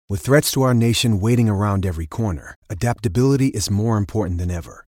With threats to our nation waiting around every corner, adaptability is more important than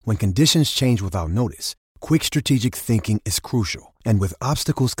ever. When conditions change without notice, quick strategic thinking is crucial. And with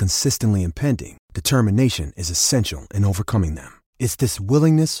obstacles consistently impending, determination is essential in overcoming them. It's this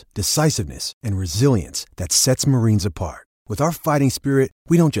willingness, decisiveness, and resilience that sets Marines apart. With our fighting spirit,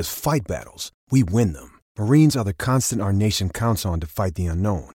 we don't just fight battles, we win them. Marines are the constant our nation counts on to fight the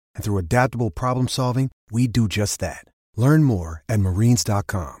unknown. And through adaptable problem solving, we do just that. Learn more at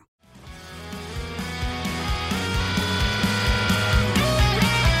marines.com.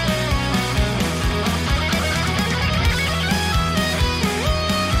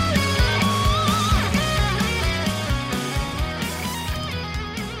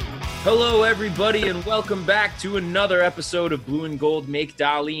 Hello, everybody, and welcome back to another episode of Blue and Gold Make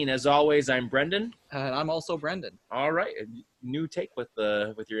Darlene. As always, I'm Brendan. And I'm also Brendan. All right, new take with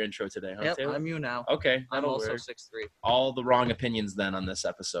your intro today, huh, Yep, Taylor? I'm you now. Okay, I'm also 6'3". All the wrong opinions then on this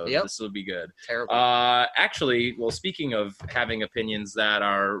episode. Yep. This will be good. Terrible. Actually, well, speaking of having opinions that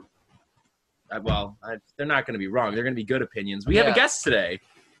are, they're not going to be wrong. They're going to be good opinions. We have a guest today.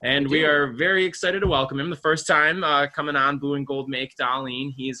 And we are very excited to welcome him. The first time coming on Blue and Gold Make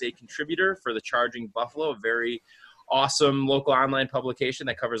Darlene. He is a contributor for the Charging Buffalo, a very awesome local online publication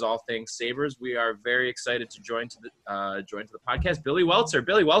that covers all things Sabres. We are very excited to join to the podcast. Billy Weltzer.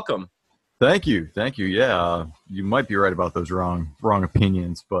 Billy, welcome. Thank you. Yeah, you might be right about those wrong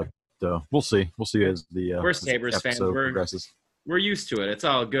opinions, but we'll see. We'll see as the we're Sabres fans. Progresses. We're used to it. It's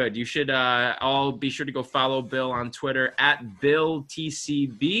all good. You should all be sure to go follow Bill on Twitter at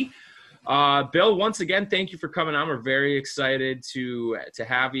BillTCB. Bill, once again, thank you for coming on. We're very excited to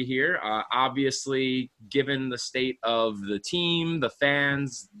have you here. Obviously, given the state of the team, the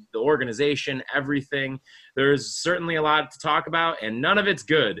fans, the organization, everything, there's certainly a lot to talk about, and none of it's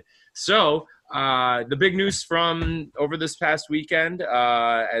good. So the big news from over this past weekend,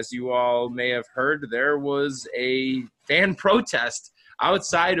 as you all may have heard, there was a fan protest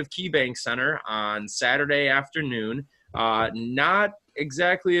outside of KeyBank Center on Saturday afternoon. Not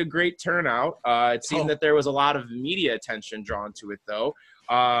exactly a great turnout. It seemed that there was a lot of media attention drawn to it, though.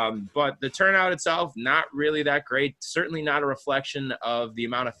 But the turnout itself, not really that great. Certainly not a reflection of the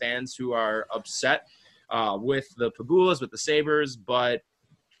amount of fans who are upset with the Pegulas, with the Sabres, but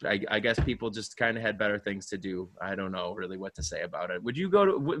I guess people just kind of had better things to do. I don't know really what to say about it. Would you go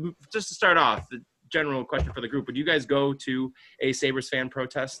to, just to start off, the general question for the group, would you guys go to a Sabres fan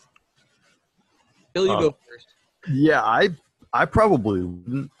protest? Bill, you go first. Yeah, I probably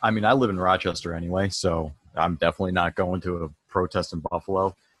wouldn't. I mean, I live in Rochester anyway, so I'm definitely not going to a protest in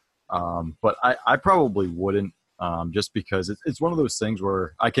Buffalo. But I probably wouldn't. Just because it's one of those things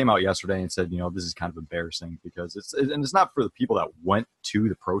where I came out yesterday and said, this is kind of embarrassing because it's not for the people that went to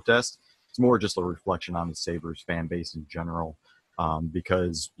the protest. It's more just a reflection on the Sabres fan base in general.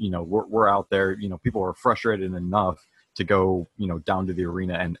 Because, we're out there, people are frustrated enough to go, down to the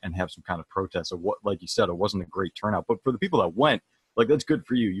arena and have some kind of protest. So what, like you said, it wasn't a great turnout, but for the people that went, like, that's good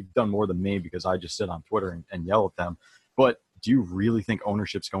for you. You've done more than me because I just sit on Twitter and yell at them. But do you really think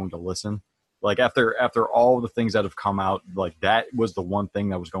ownership's going to listen? Like after all the things that have come out, like that was the one thing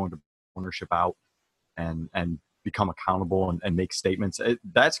that was going to ownership out and become accountable and make statements.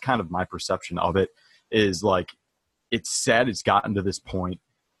 That's kind of my perception of it is like, it's sad it's gotten to this point.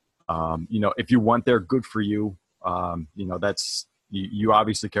 If you went there, good for you. That's you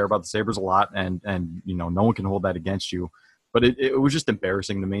obviously care about the Sabres a lot and no one can hold that against you. But it was just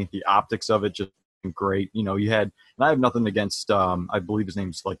embarrassing to me. The optics of it just great. You had, and I have nothing against, I believe his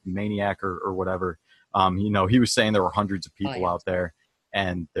name's like Maniac or whatever. He was saying there were hundreds of people out there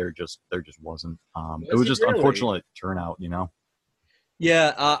and there just wasn't. It was just really unfortunate turnout,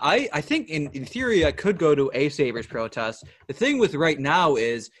 Yeah, I think in theory I could go to a Sabres protest. The thing with right now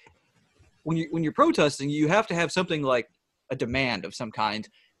is when you're protesting, you have to have something like a demand of some kind,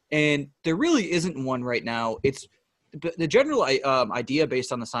 and there really isn't one right now. It's the general idea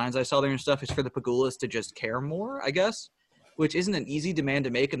based on the signs I saw there and stuff is for the Pegulas to just care more, I guess, which isn't an easy demand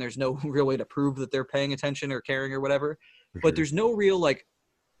to make, and there's no real way to prove that they're paying attention or caring or whatever. But there's no real like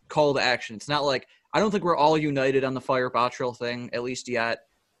call to action. It's not like I don't think we're all united on the Fire Botterill thing, at least yet.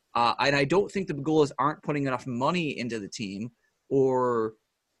 And I don't think the Pegulas aren't putting enough money into the team or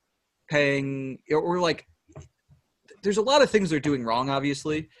paying or like there's a lot of things they're doing wrong,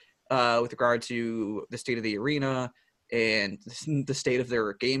 obviously, with regard to the state of the arena and the state of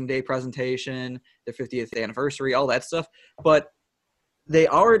their game day presentation, their 50th anniversary, all that stuff. But they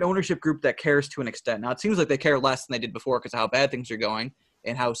are an ownership group that cares to an extent. Now, it seems like they care less than they did before because of how bad things are going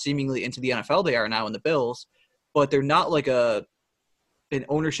and how seemingly into the NFL they are now in the Bills. But they're not like an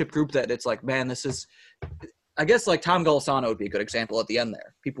ownership group that it's like, man, this is I guess like Tom Golisano would be a good example at the end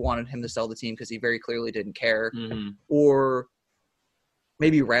there. People wanted him to sell the team because he very clearly didn't care. Mm-hmm. Or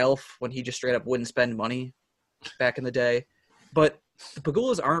maybe Ralph when he just straight up wouldn't spend money back in the day. But the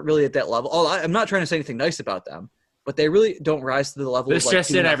Pegulas aren't really at that level. Oh, I'm not trying to say anything nice about them, but they really don't rise to the level This of like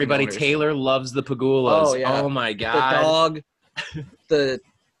just in, everybody. owners. Taylor loves the Pegulas. Oh, yeah. Oh my The God. dog, the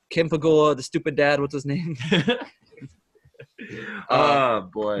Kim Pegula, the stupid dad, what's his name? Oh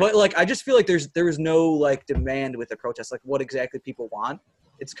boy. But like, I just feel like there was no like demand with the protest, like what exactly people want.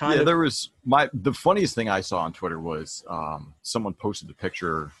 It's kind of there was the funniest thing I saw on Twitter was someone posted a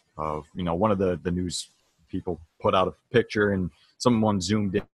picture of one of the news people put out a picture and someone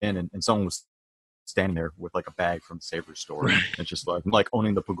zoomed in and someone was standing there with like a bag from the Sabres store. It's just like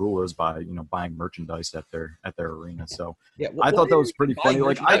owning the Pegulas by buying merchandise at their arena. So yeah, I thought that was pretty funny.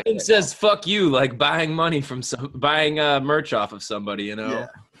 Like Nothing says fuck you like buying money from buying merch off of somebody. Yeah,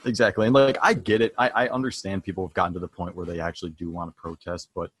 exactly. And like I get it. I understand people have gotten to the point where they actually do want to protest,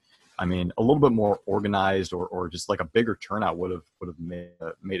 but I mean, a little bit more organized or just like a bigger turnout would have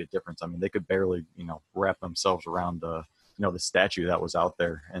made a difference. I mean, they could barely wrap themselves around the statue that was out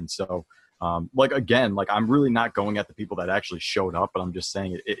there, and so. Again, I'm really not going at the people that actually showed up, but I'm just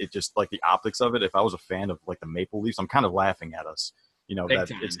saying it just like the optics of it. If I was a fan of like the Maple Leafs, I'm kind of laughing at us,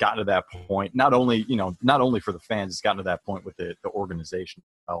 that it's gotten to that point. Not only for the fans, it's gotten to that point with the organization.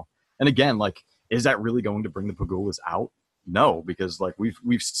 And again, is that really going to bring the Pegulas out? No, because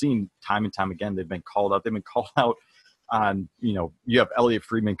we've seen time and time again, they've been called out. They've been called out on, you have Elliot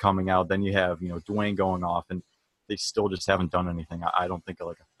Friedman coming out, then you have, Dwayne going off, and they still just haven't done anything. I don't think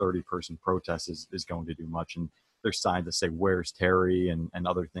like a 30-person protest is going to do much. And they're signed to say, where's Terry and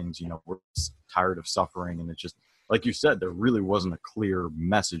other things, we're tired of suffering. And it's just, like you said, there really wasn't a clear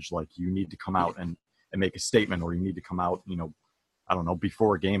message. Like you need to come out and make a statement, or you need to come out, I don't know,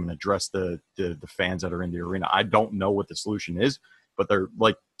 before a game and address the fans that are in the arena. I don't know what the solution is, but there,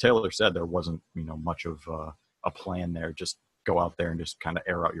 like Taylor said, there wasn't, much of a plan there. Just go out there and just kind of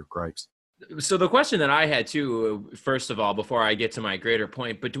air out your gripes. So the question that I had too, first of all, before I get to my greater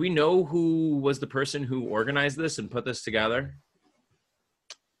point, but do we know who was the person who organized this and put this together?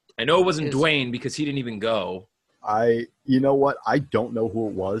 I know it wasn't Dwayne because he didn't even go. You know what? I don't know who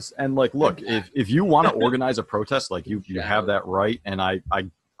it was. And look, if you want to organize a protest, you have that right. And I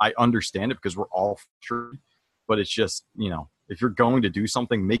understand it because we're all sure, but it's just, if you're going to do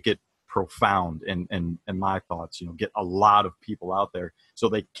something, make it profound and my thoughts, get a lot of people out there so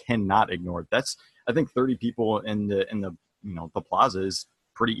they cannot ignore it. That's, I think 30 people in the the plaza is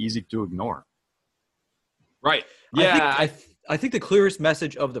pretty easy to ignore. Right. Yeah. I think the clearest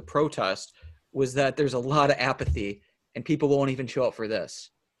message of the protest was that there's a lot of apathy and people won't even show up for this.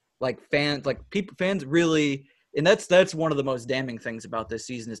 Fans really, and that's one of the most damning things about this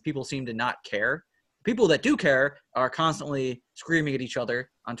season is people seem to not care. People that do care are constantly screaming at each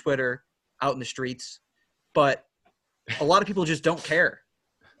other on Twitter, out in the streets, but a lot of people just don't care.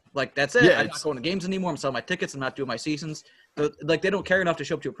 That's it. Yeah, I'm not going to games anymore. I'm selling my tickets. I'm not doing my seasons. They don't care enough to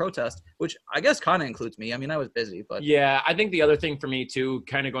show up to a protest, which I guess kind of includes me. I mean, I was busy, but yeah, I think the other thing for me too,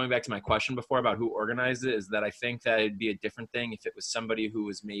 kind of going back to my question before about who organized it, is that I think that it'd be a different thing if it was somebody who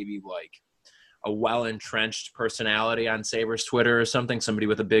was maybe a well-entrenched personality on Sabres Twitter or something, somebody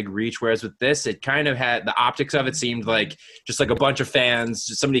with a big reach. Whereas with this, it kind of had the optics of it seemed like just like a bunch of fans,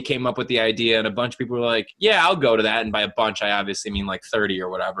 somebody came up with the idea and a bunch of people were like, yeah, I'll go to that. And by a bunch, I obviously mean 30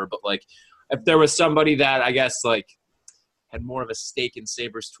 or whatever. But if there was somebody that I guess had more of a stake in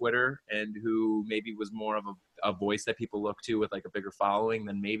Sabres Twitter and who maybe was more of a voice that people look to with a bigger following,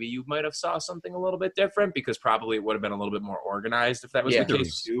 then maybe you might have saw something a little bit different, because probably it would have been a little bit more organized if that was the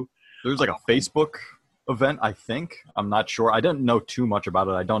case too. There's a Facebook event, I think. I'm not sure. I didn't know too much about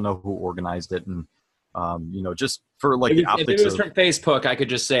it. I don't know who organized it. And, just for the optics. If it was from Facebook, I could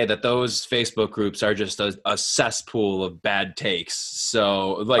just say that those Facebook groups are just a cesspool of bad takes.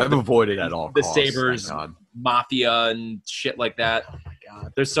 So I've avoided at all the costs, Sabres mafia and shit like that. Oh my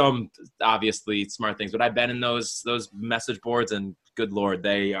God. There's some obviously smart things, but I've been in those message boards and good Lord,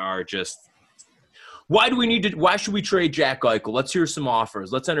 they are just, why should we trade Jack Eichel? Let's hear some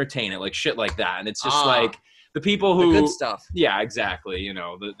offers. Let's entertain it. Shit like that. And it's just the people who the good stuff. Yeah, exactly.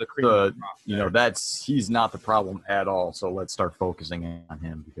 The cream. He's not the problem at all. So let's start focusing on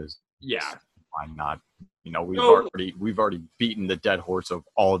him because why not? We've already beaten the dead horse of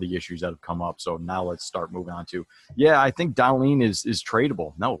all of the issues that have come up. So now let's start moving on to, I think Dahlin is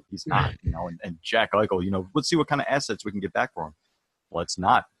tradable. No, he's not, and Jack Eichel, let's see what kind of assets we can get back for him. Let's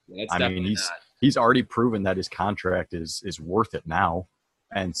not. I mean, he's already proven that his contract is worth it now.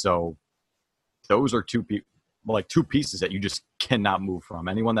 And so those are two pieces that you just cannot move from.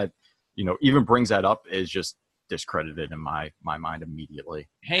 Anyone that, even brings that up is just discredited in my mind immediately.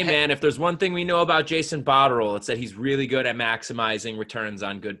 Hey, man, if there's one thing we know about Jason Botterill, it's that he's really good at maximizing returns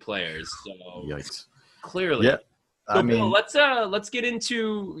on good players. So Yikes. Clearly. Yeah. So, Bill, let's get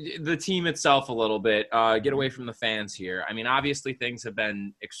into the team itself a little bit. Get away from the fans here. I mean, obviously things have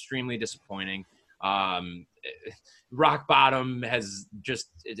been extremely disappointing. Rock bottom has just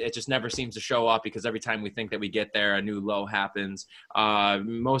never seems to show up, because every time we think that we get there, a new low happens.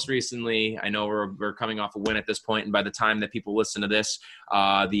 Most recently, I know we're coming off a win at this point, and by the time that people listen to this,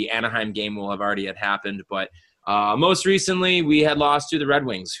 the Anaheim game will have already had happened. But most recently, we had lost to the Red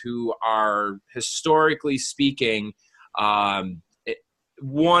Wings, who are, historically speaking,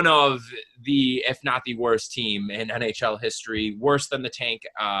 one of the, if not the worst team in NHL history, worse than the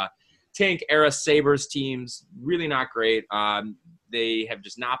Tank era Sabres teams. Really not great. They have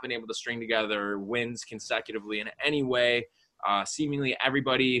just not been able to string together wins consecutively in any way. Seemingly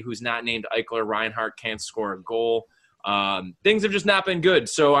everybody who's not named Eichel or Reinhart can't score a goal. Things have just not been good.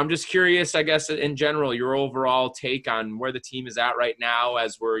 So I'm just curious, I guess, in general, your overall take on where the team is at right now,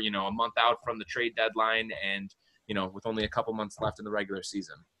 as we're, a month out from the trade deadline and, with only a couple months left in the regular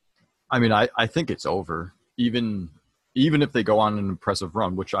season. I mean, I think it's over. Even if they go on an impressive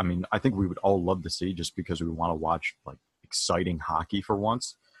run, which, I mean, I think we would all love to see, just because we want to watch like exciting hockey for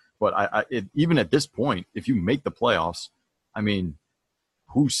once. But even at this point, if you make the playoffs, I mean,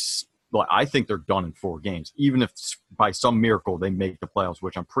 I think they're done in 4 games. Even if by some miracle they make the playoffs,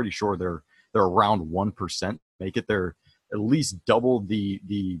 which I'm pretty sure they're around 1% make it, they're at least double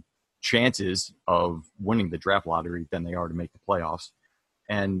the chances of winning the draft lottery than they are to make the playoffs.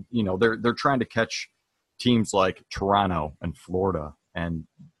 And they're trying to catch teams like Toronto and Florida and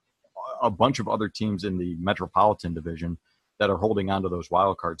a bunch of other teams in the Metropolitan Division that are holding on to those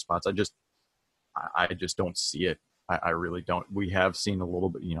wild card spots. I just don't see it. I really don't. We have seen a little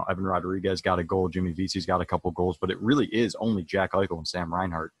bit, Evan Rodriguez got a goal, Jimmy Vesey's got a couple goals, but it really is only Jack Eichel and Sam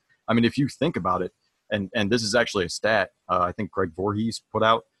Reinhart. I mean, if you think about it, and this is actually a stat I think Greg Voorhees put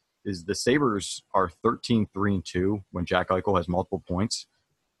out, is the Sabres are 13-3-2 when Jack Eichel has multiple points,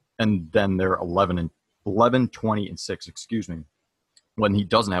 and then they're 11-20-6, when he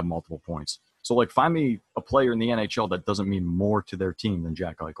doesn't have multiple points. So, like, find me a player in the NHL that doesn't mean more to their team than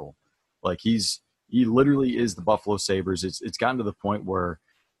Jack Eichel. Like, he literally is the Buffalo Sabres. It's gotten to the point where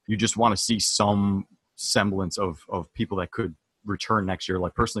you just want to see some semblance of people that could return next year.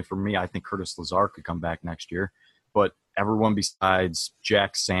 Like, personally, for me, I think Curtis Lazar could come back next year. But everyone besides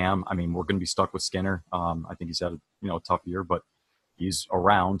Jack, Sam, I mean, we're going to be stuck with Skinner. I think he's had a tough year, but he's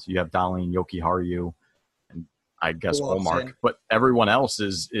around. You have Dahlin, Yoki Haru, and I guess Olmark. But everyone else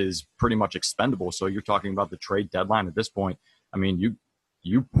is pretty much expendable. So you're talking about the trade deadline at this point. I mean,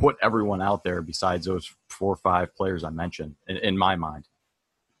 you put everyone out there besides those 4 or 5 players I mentioned, in my mind.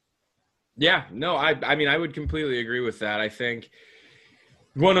 Yeah, no, I mean, I would completely agree with that. I think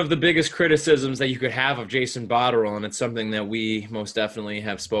one of the biggest criticisms that you could have of Jason Botterill, and it's something that we most definitely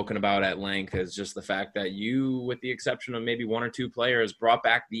have spoken about at length, is just the fact that you, with the exception of maybe 1 or 2 players, brought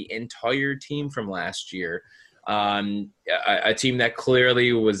back the entire team from last year. A team that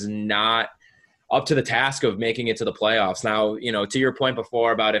clearly was not up to the task of making it to the playoffs. Now, to your point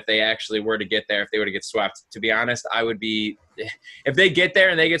before about if they actually were to get there, if they were to get swept, to be honest, I would be – if they get there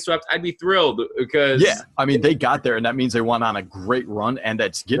and they get swept, I'd be thrilled because – yeah, I mean, they got there, and that means they went on a great run, and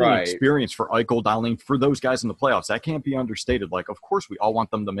that's getting experience for Eichel, Dahlin, for those guys in the playoffs. That can't be understated. Like, of course we all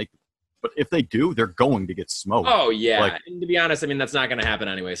want them to make – but if they do, they're going to get smoked. Oh, yeah. Like, and to be honest, I mean, that's not going to happen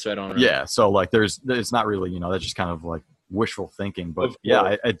anyway, so I don't know. Yeah, so, like, it's not really – that's just kind of like – wishful thinking. But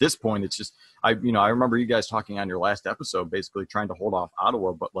yeah, at this point, it's just I remember you guys talking on your last episode, basically trying to hold off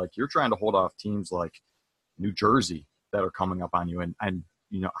Ottawa, but like you're trying to hold off teams like New Jersey that are coming up on you, and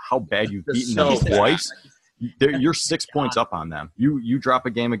how bad you've beaten them twice. You're 6 points up on them. You drop a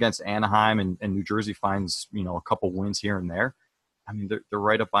game against Anaheim, and New Jersey finds a couple wins here and there. I mean, they're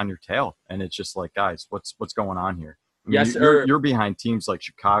right up on your tail, and it's just like, guys, what's going on here? I mean, yes, you're behind teams like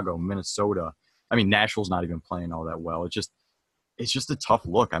Chicago, Minnesota. I mean, Nashville's not even playing all that well. It's just a tough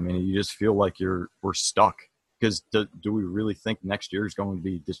look. I mean, you just feel like we're stuck, because do we really think next year is going to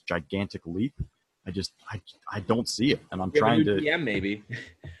be this gigantic leap? I don't see it, and I'm trying to. PM maybe.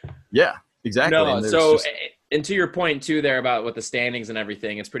 Yeah, exactly. No, so and to your point too there about with the standings and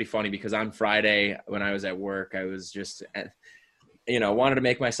everything, it's pretty funny because on Friday when I was at work, I was just wanted to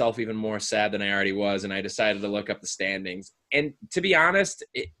make myself even more sad than I already was, and I decided to look up the standings. And to be honest,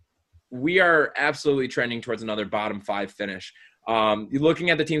 we are absolutely trending towards another bottom 5 finish. Looking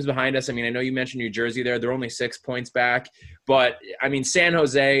at the teams behind us, I mean, I know you mentioned New Jersey there. They're only 6 points back. But, I mean, San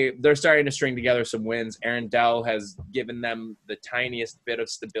Jose, they're starting to string together some wins. Aaron Dell has given them the tiniest bit of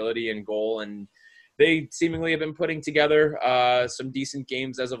stability in goal, and they seemingly have been putting together some decent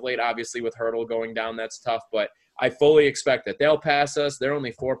games as of late. Obviously, with Hurdle going down, that's tough. But I fully expect that they'll pass us. They're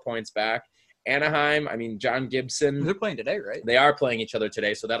only 4 points back. Anaheim, I mean, John Gibson. They're playing today, right? They are playing each other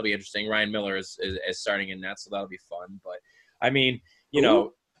today, so that'll be interesting. Ryan Miller is starting in net, so that'll be fun. But, I mean, you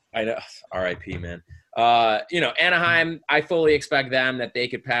know, I know, RIP, man. Anaheim, I fully expect them that they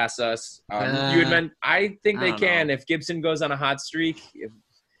could pass us. I think they can. If Gibson goes on a hot streak,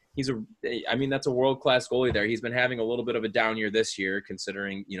 that's a world-class goalie there. He's been having a little bit of a down year this year,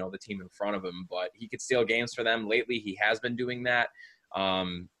 considering, the team in front of him, but he could steal games for them. Lately, he has been doing that.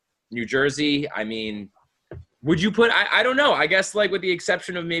 New Jersey, I mean, would you put – I don't know. I guess, like, with the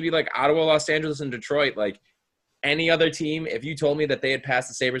exception of maybe, like, Ottawa, Los Angeles, and Detroit, like, any other team, if you told me that they had passed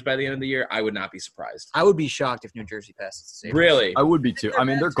the Sabres by the end of the year, I would not be surprised. I would be shocked if New Jersey passes the Sabres. Really? I would be too. I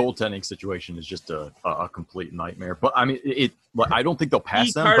mean, their goaltending situation is just a complete nightmare. But, I mean, I don't think they'll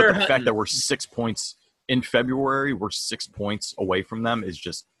pass them. But the fact that we're 6 points in February, we're 6 points away from them is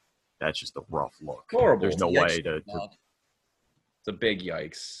just – that's just a rough look. Horrible. There's no way to it's a big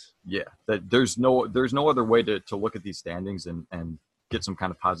yikes. Yeah, there's no other way to look at these standings and get some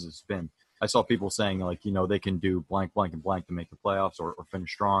kind of positive spin. I saw people saying, like, they can do blank, blank, and blank to make the playoffs or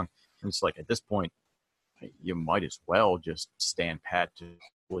finish strong. And it's like, at this point, you might as well just stand pat to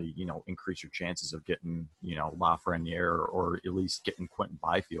really, increase your chances of getting, Lafreniere or at least getting Quentin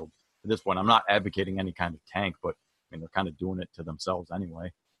Byfield. At this point, I'm not advocating any kind of tank, but I mean, they're kind of doing it to themselves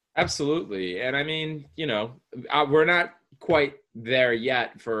anyway. Absolutely. And I mean, we're not quite there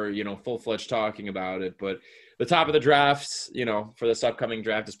yet for, full-fledged talking about it, but the top of the drafts, for this upcoming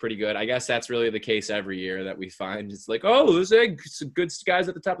draft is pretty good. I guess that's really the case every year that we find. It's like, oh, there's some good guys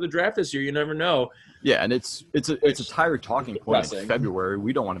at the top of the draft this year. You never know. Yeah, and it's a tired talking point in February.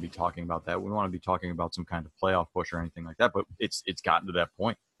 We don't want to be talking about that. We want to be talking about some kind of playoff push or anything like that, but it's gotten to that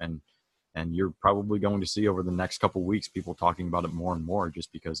point, and you're probably going to see over the next couple of weeks people talking about it more and more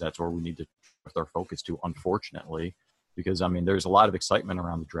just because that's where we need to shift our focus to, unfortunately. Because, I mean, there's a lot of excitement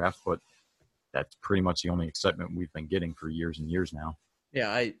around the draft, but that's pretty much the only excitement we've been getting for years and years now. Yeah,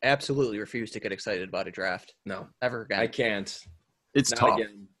 I absolutely refuse to get excited about a draft. No. Ever again. I can't. It's Not tough.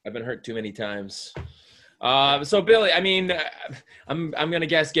 Again. I've been hurt too many times. So, Billy, I mean, I'm going to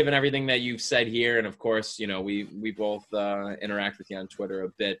guess, given everything that you've said here, and, of course, we both interact with you on Twitter a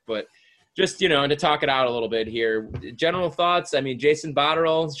bit, but just, to talk it out a little bit here, general thoughts. I mean, Jason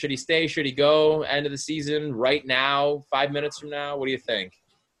Botterill, should he stay? Should he go? End of the season, right now, 5 minutes from now? What do you think?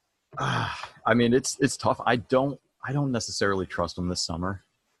 I mean, it's tough. I don't necessarily trust him this summer.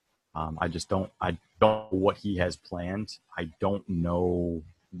 I don't know what he has planned. I don't know.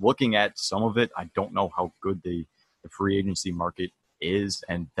 Looking at some of it, I don't know how good the free agency market is,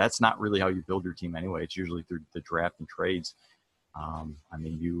 and that's not really how you build your team anyway. It's usually through the draft and trades. I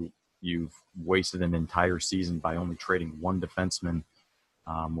mean, you've wasted an entire season by only trading one defenseman,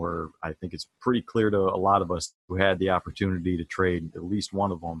 where I think it's pretty clear to a lot of us who had the opportunity to trade at least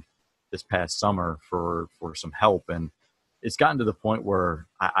one of them this past summer for some help. And it's gotten to the point where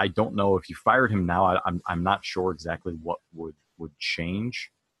I don't know if you fired him now, I'm not sure exactly what would change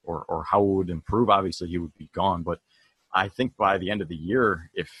or how it would improve. Obviously he would be gone, but I think by the end of the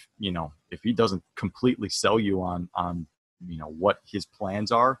year, if he doesn't completely sell you on what his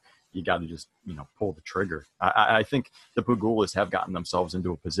plans are, you got to just, pull the trigger. I think the Pegulas have gotten themselves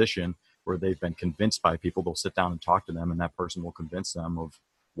into a position where they've been convinced by people. They'll sit down and talk to them, and that person will convince them of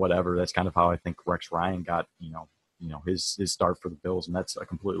whatever. That's kind of how I think Rex Ryan got, his start for the Bills, and that's a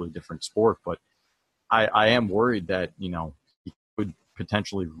completely different sport. But I am worried that, he could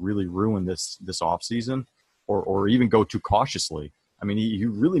potentially really ruin this offseason or even go too cautiously. I mean, he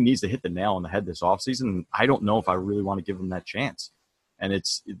really needs to hit the nail on the head this offseason. I don't know if I really want to give him that chance. And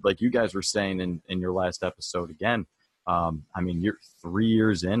it's like you guys were saying in your last episode again, I mean, you're 3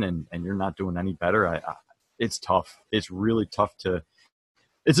 years in and you're not doing any better. It's tough. It's really tough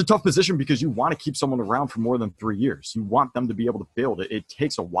it's a tough position because you want to keep someone around for more than 3 years. You want them to be able to build. It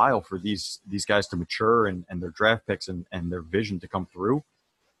takes a while for these guys to mature and their draft picks and their vision to come through.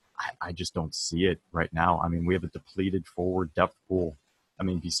 I just don't see it right now. I mean, we have a depleted forward depth pool. I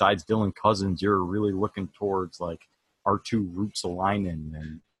mean, besides Dylan Cousins, you're really looking towards like R2 Ruotsalainen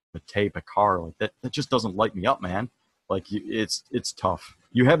and Matej Pekar. Like that just doesn't light me up, man. Like it's tough.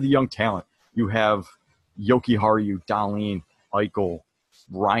 You have the young talent. You have Jokiharju, Dahlin, Eichel,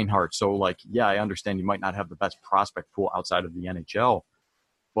 Reinhart. So like, yeah, I understand you might not have the best prospect pool outside of the NHL,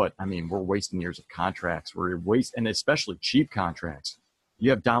 but I mean, we're wasting years of contracts. And especially cheap contracts. You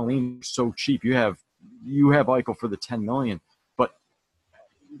have Dahlin so cheap. You have Eichel for the $10 million, but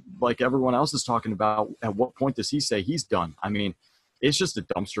like everyone else is talking about, at what point does he say he's done? I mean, it's just a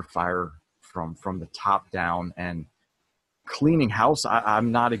dumpster fire from the top down and cleaning house.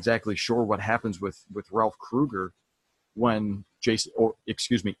 I'm not exactly sure what happens with Ralph Kruger when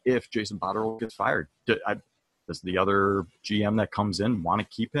if Jason Botterill gets fired. Does the other GM that comes in want to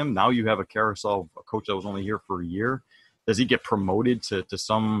keep him? Now you have a carousel of a coach that was only here for a year. Does he get promoted to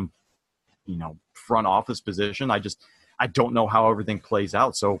some, front office position? I don't know how everything plays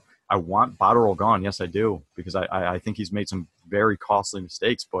out. So I want Botterill gone. Yes, I do, because I think he's made some very costly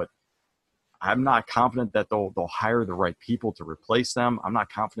mistakes, but I'm not confident that they'll hire the right people to replace them. I'm not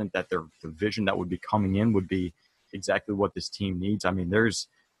confident that the vision that would be coming in would be exactly what this team needs. I mean, there's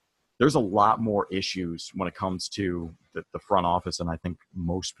a lot more issues when it comes to the front office, and I think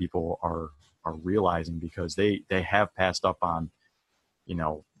most people are realizing, because they have passed up on,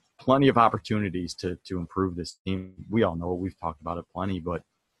 plenty of opportunities to improve this team. We all know, we've talked about it plenty, but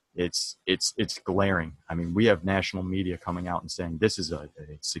it's glaring. I mean, we have national media coming out and saying this is a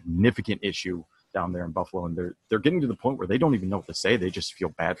significant issue down there in Buffalo, and they're getting to the point where they don't even know what to say. They just feel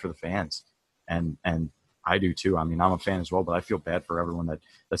bad for the fans, and I do too. I mean, I'm a fan as well, but I feel bad for everyone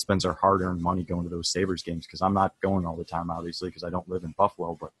that spends their hard-earned money going to those Sabres games, because I'm not going all the time, obviously, because I don't live in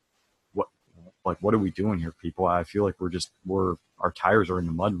Buffalo. But what are we doing here, people? I feel like our tires are in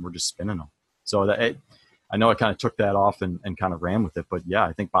the mud and we're just spinning them. So I know I kind of took that off and kind of ran with it, but yeah,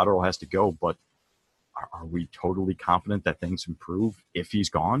 I think Botterill has to go. But are we totally confident that things improve if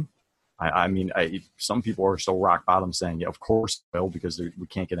he's gone? I mean, some people are so rock bottom saying, yeah, of course it will, because we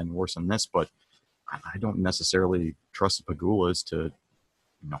can't get any worse than this. But I don't necessarily trust the Pegulas to,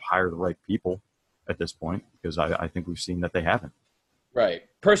 hire the right people at this point, because I think we've seen that they haven't. Right.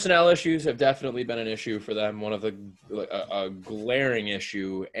 Personnel issues have definitely been an issue for them, one of a glaring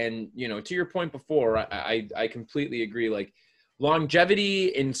issue. And, to your point before, I completely agree. Like, longevity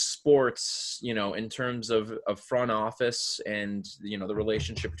in sports, in terms of front office and, the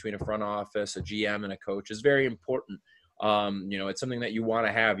relationship between a front office, a GM, and a coach is very important. It's something that you want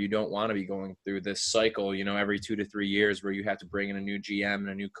to have. You don't want to be going through this cycle, every 2 to 3 years where you have to bring in a new GM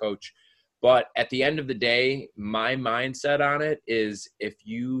and a new coach. But at the end of the day, my mindset on it is, if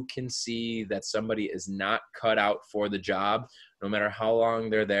you can see that somebody is not cut out for the job, no matter how long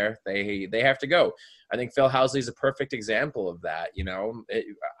they're there, they have to go. I think Phil Housley is a perfect example of that.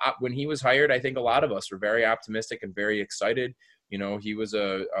 When he was hired, I think a lot of us were very optimistic and very excited. He was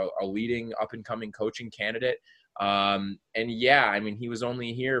a leading up-and-coming coaching candidate. And yeah, I mean, he was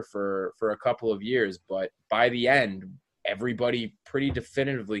only here for a couple of years, but by the end, everybody pretty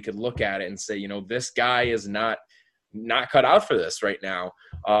definitively could look at it and say, this guy is not cut out for this right now.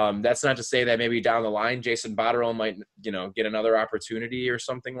 That's not to say that maybe down the line, Jason Botterill might, get another opportunity or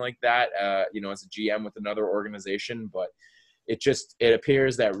something like that, as a GM with another organization. But it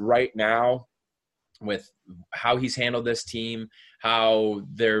appears that right now, with how he's handled this team, how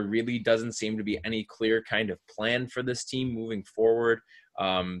there really doesn't seem to be any clear kind of plan for this team moving forward.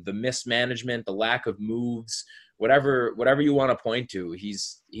 The mismanagement, the lack of moves, whatever you want to point to,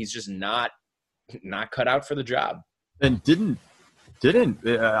 he's just not cut out for the job. And didn't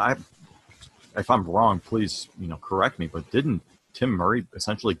if I'm wrong, please, correct me, but didn't Tim Murray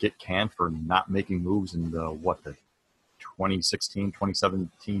essentially get canned for not making moves in the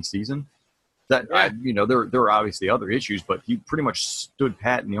 2016-2017 season? That, yeah. There are obviously other issues, but he pretty much stood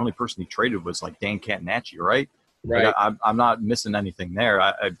pat, and the only person he traded was like Dan Catanacci, right? Right. Like, I'm not missing anything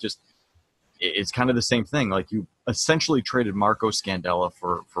there. It's kind of the same thing. Like, you essentially traded Marco Scandella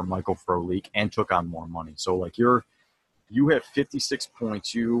for Michael Frolik and took on more money. So like you have 56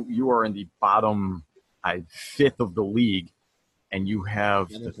 points. You are in the bottom fifth of the league, and you have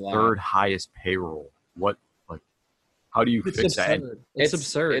the third highest payroll. How do you fix that? It's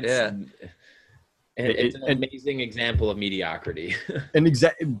absurd. It's an amazing example of mediocrity.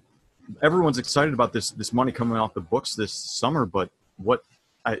 And everyone's excited about this money coming off the books this summer, but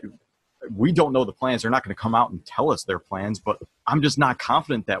we don't know the plans. They're not going to come out and tell us their plans, but I'm just not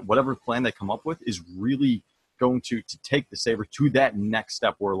confident that whatever plan they come up with is really going to take the Sabres to that next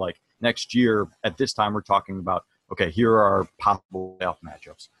step, where like next year at this time we're talking about, okay, here are our possible playoff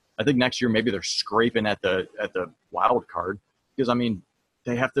matchups. I think next year maybe they're scraping at the wild card, because I mean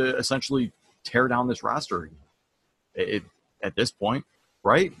they have to essentially tear down this roster at this point,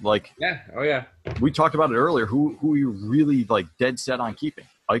 right? Like, yeah, oh yeah, we talked about it earlier. Who you really like dead set on keeping?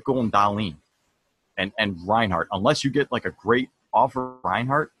 Eichel and Dahlin and Reinhart. Unless you get like a great offer,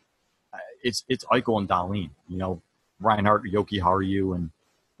 Reinhart, it's Eichel and Dahlin. Reinhart, Yoki Haru, and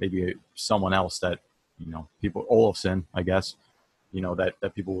maybe someone else that people, Olofsson, I guess.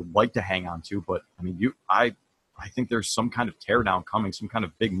 That people would like to hang on to. But I mean, I think there's some kind of teardown coming, some kind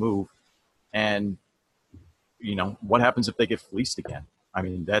of big move. And, what happens if they get fleeced again? I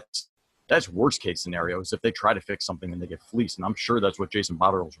mean, that's That's worst case scenario is if they try to fix something and they get fleeced. And I'm sure that's what Jason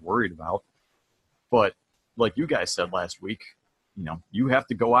Botterill's worried about. But like you guys said last week, you have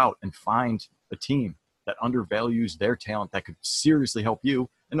to go out and find a team that undervalues their talent that could seriously help you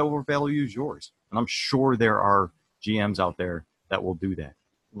and overvalues yours. And I'm sure there are GMs out there that will do that.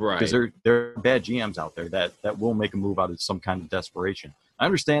 Right. Because there are bad GMs out there that will make a move out of some kind of desperation. I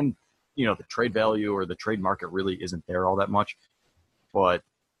understand, the trade value or the trade market really isn't there all that much, but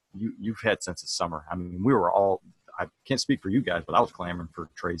you've had since the summer. I mean, I can't speak for you guys, but I was clamoring for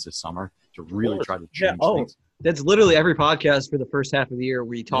trades this summer to really try to change things. That's literally every podcast for the first half of the year where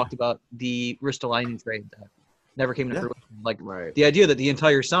we talked about the Ristolainen trade that never came to fruition. Like the idea that the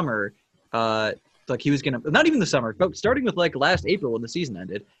entire summer, he was going to – not even the summer, but starting with last April when the season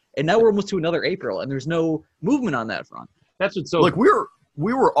ended, and now we're almost to another April, and there's no movement on that front. That's what's so –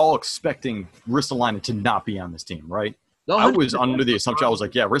 we were all expecting Ristolainen to not be on this team, right? 100%. I was under the assumption, I was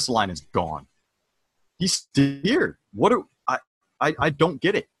like, yeah, Ristolainen's gone. He's still here. I don't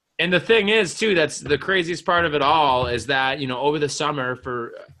get it. And the thing is, too, that's the craziest part of it all is that, over the summer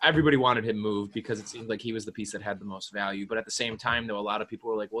everybody wanted him moved because it seemed like he was the piece that had the most value. But at the same time, though, a lot of people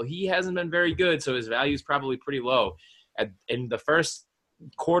were like, well, he hasn't been very good, so his value is probably pretty low. In the first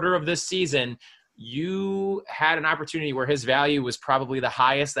quarter of this season, you had an opportunity where his value was probably the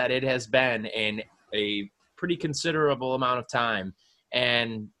highest that it has been in a pretty considerable amount of time.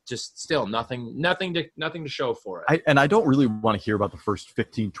 And just still nothing to show for it. I don't really want to hear about the first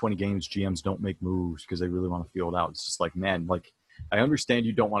 15, 20 games GMs don't make moves because they really want to feel it out. It's just like, man, I understand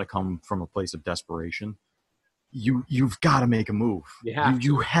you don't want to come from a place of desperation. You've got to make a move.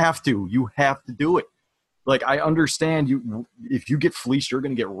 You have to do it. I understand if you get fleeced, you're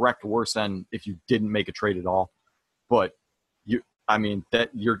going to get wrecked worse than if you didn't make a trade at all. But you're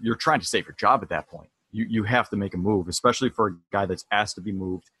trying to save your job at that point. You have to make a move, especially for a guy that's asked to be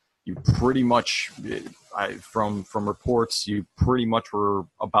moved. You pretty much, from reports, you pretty much were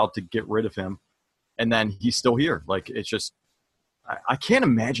about to get rid of him, and then he's still here. It's just, I can't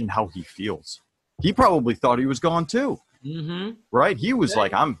imagine how he feels. He probably thought he was gone too, right? He was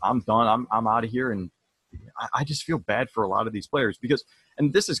like, I'm done. I'm out of here, and I just feel bad for a lot of these players because,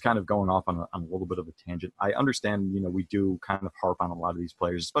 and this is kind of going off on a little bit of a tangent. I understand, we do kind of harp on a lot of these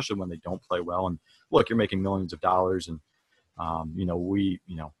players, especially when they don't play well. And look, you're making millions of dollars, and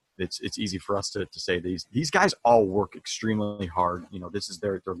it's easy for us to say these guys all work extremely hard. This is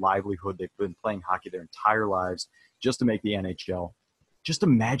their livelihood. They've been playing hockey their entire lives just to make the NHL. Just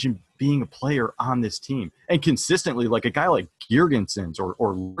imagine being a player on this team and consistently, like a guy like Girgensons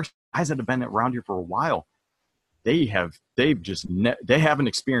or guys that have been around here for a while. They haven't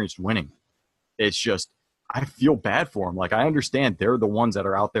experienced winning. It's just, I feel bad for them. I understand they're the ones that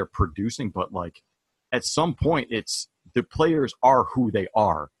are out there producing, but at some point it's the players are who they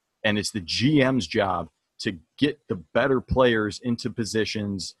are. And it's the GM's job to get the better players into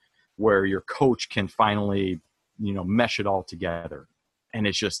positions where your coach can finally, mesh it all together. And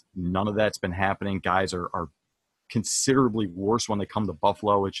it's just none of that's been happening. Guys are considerably worse when they come to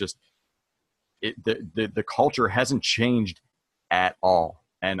Buffalo. It's just the culture hasn't changed at all.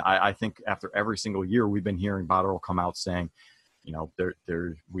 And I think after every single year we've been hearing Botterill come out saying,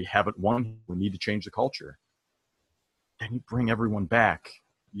 we haven't won. We need to change the culture. Then you bring everyone back.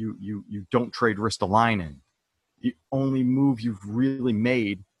 You don't trade Ristolainen. The only move you've really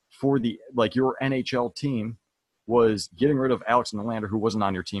made for your NHL team was getting rid of Alex Nylander, who wasn't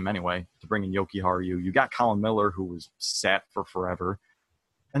on your team anyway, to bring in Yoki Haru. You got Colin Miller, who was sat for forever.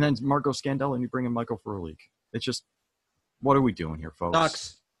 And then Marco Scandella, and you bring in Michael Frolik. It's just, what are we doing here, folks?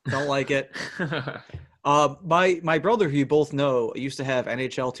 Sucks. Don't like it. My brother, who you both know, used to have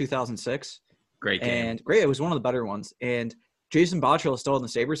NHL 2006. Great game. And great. It was one of the better ones. And Jason Botterill was still in the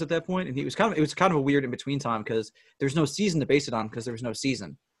Sabres at that point, and it was kind of a weird in-between time because there's no season to base it on because there was no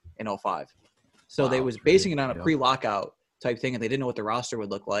season in 2005. So they was basing it on a pre-lockout type thing, and they didn't know what the roster would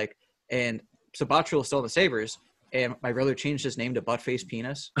look like. And so Botterill was still in the Sabres, and my brother changed his name to Buttface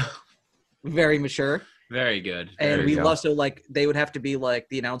Penis. Very mature. Very good. And we love, so they would have to be the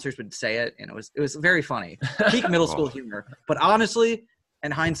announcers would say it, and it was very funny. Peak middle school humor. But honestly,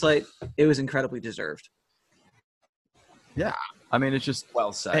 in hindsight, it was incredibly deserved. Yeah. I mean, it's just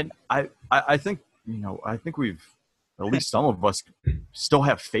well said. And I think, we've, at least some of us still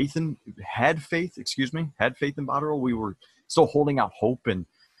had faith in Botterill. We were still holding out hope and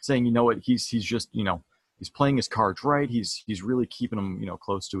saying, he's just, he's playing his cards right. He's really keeping them,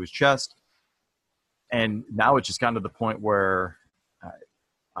 close to his chest. And now it's just kind of the point where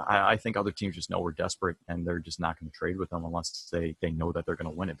I think other teams just know we're desperate and they're just not going to trade with them unless they know that they're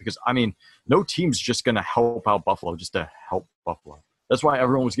going to win it. Because, no team's just going to help out Buffalo just to help Buffalo. That's why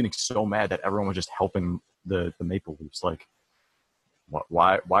everyone was getting so mad that everyone was just helping the Maple Leafs. Like,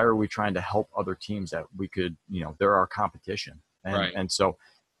 why are we trying to help other teams that we could, they're our competition. And so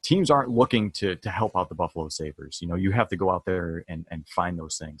teams aren't looking to help out the Buffalo Sabres. You have to go out there and find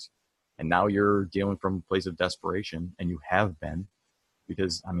those things. And now you're dealing from a place of desperation, and you have been,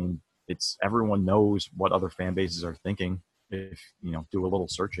 because, it's everyone knows what other fan bases are thinking if, do a little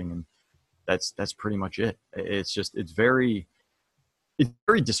searching, and that's pretty much it. It's very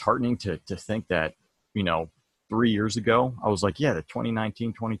disheartening to think that, 3 years ago, I was like, yeah, the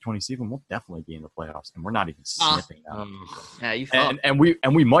 2019-2020 season will definitely be in the playoffs, and we're not even sniffing that. Yeah, you thought. And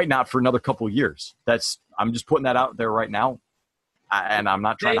we might not for another couple of years. I'm just putting that out there right now, and I'm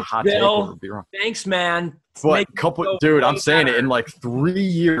not trying to hot take or be wrong. Thanks, man. But dude, I'm saying it in like 3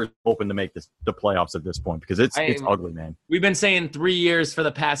 years, hoping to make the playoffs at this point, because it's ugly, man. We've been saying 3 years for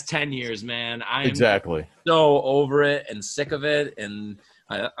the past 10 years, man. I'm so over it and sick of it, and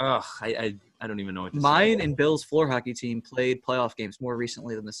I don't even know what to say. Mine and Bill's floor hockey team played playoff games more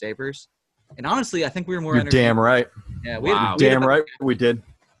recently than the Sabres. And honestly, I think we were more entertained. Damn right. Yeah, we did.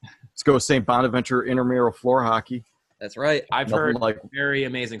 Let's go St. Bonaventure intramural floor hockey. That's right. I've heard very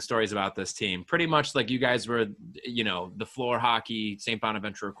amazing stories about this team. Pretty much like you guys were, the floor hockey St.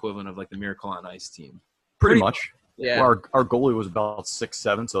 Bonaventure equivalent of like the Miracle on Ice team. Pretty much. Yeah. Our goalie was about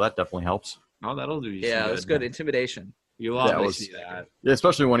 6'7", so that definitely helps. Oh, that'll do you. Yeah, it was good. Intimidation. You'll always see that. Yeah,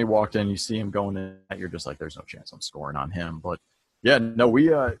 especially when he walked in, you see him going in, you're just like, there's no chance I'm scoring on him. But yeah, no,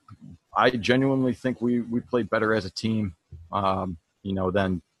 I genuinely think we played better as a team,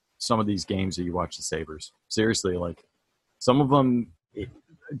 than some of these games that you watch the Sabres. Seriously, like some of them,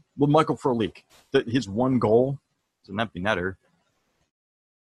 Michael Frolik, his one goal is an empty netter.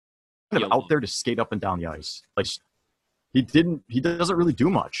 Kind of out there to skate up and down the ice. Like he doesn't really do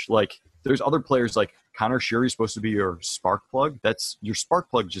much. Like there's other players like Connor Sheary's supposed to be your spark plug. That's your spark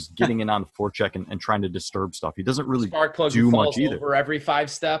plug, just getting in on the forecheck and trying to disturb stuff. He doesn't really do much either. Over every 5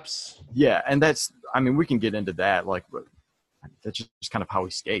 steps. Yeah, and we can get into that. Like, that's just kind of how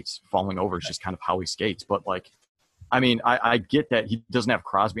he skates. Falling over is just kind of how he skates. But, like, I get that he doesn't have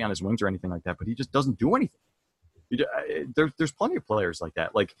Crosby on his wings or anything like that, but he just doesn't do anything. There's plenty of players like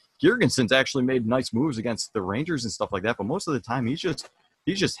that. Like, Girgensons actually made nice moves against the Rangers and stuff like that, but most of the time he's just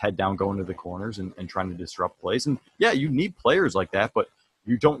head down going to the corners and trying to disrupt plays. And, yeah, you need players like that, but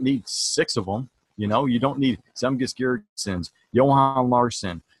you don't need 6 of them. You don't need Zemgus Girgensons, Johan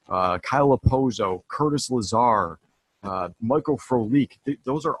Larsson, Kyle Opozo, Curtis Lazar, Michael Frolik.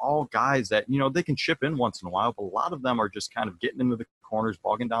 Those are all guys that, they can chip in once in a while, but a lot of them are just kind of getting into the corners,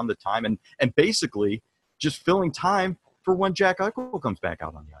 bogging down the time, and basically just filling time for when Jack Eichel comes back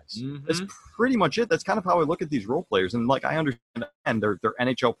out on the ice. Mm-hmm. That's pretty much it. That's kind of how I look at these role players. And like, I understand, and they're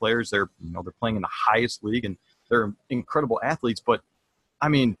NHL players. They're playing in the highest league and they're incredible athletes. But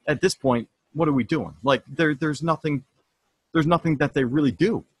at this point, what are we doing? Like there's nothing that they really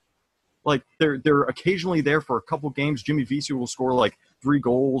do. Like they're occasionally there for a couple games. Jimmy Vesey will score like 3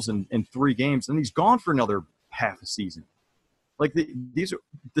 goals in 3 games, and he's gone for another half a season. Like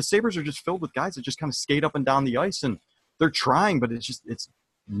the Sabres are just filled with guys that just kind of skate up and down the ice, and they're trying, but it's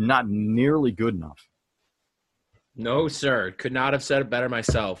not nearly good enough. No, sir. Could not have said it better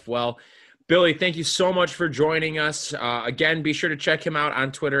myself. Well, Billy, thank you so much for joining us. Again, be sure to check him out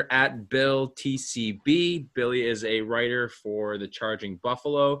on Twitter at BillTCB. Billy is a writer for the Charging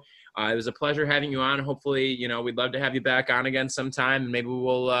Buffalo. It was a pleasure having you on. Hopefully, we'd love to have you back on again sometime, and maybe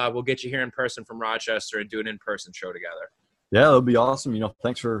we'll get you here in person from Rochester and do an in-person show together. Yeah, that'll be awesome.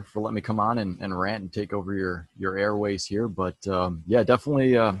 Thanks for letting me come on and rant and take over your airways here. But yeah,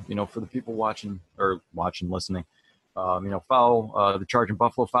 definitely, for the people listening, follow the Charging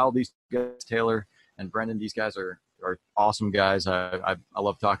Buffalo. Follow these guys, Taylor and Brendan. These guys are awesome guys. I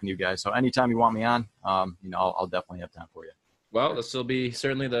love talking to you guys. So anytime you want me on, I'll definitely have time for you. Well, this will be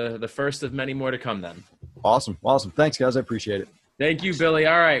certainly the first of many more to come then. Awesome. Thanks, guys. I appreciate it. Thank you, Billy.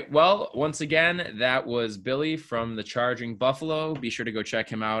 All right. Well, once again, that was Billy from the Charging Buffalo. Be sure to go check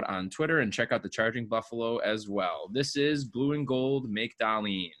him out on Twitter and check out the Charging Buffalo as well. This is Blue and Gold, Make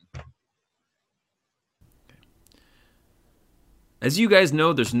Darlene. As you guys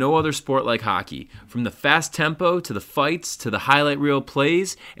know, there's no other sport like hockey. From the fast tempo to the fights to the highlight reel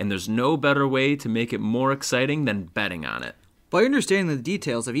plays, and there's no better way to make it more exciting than betting on it. By understanding the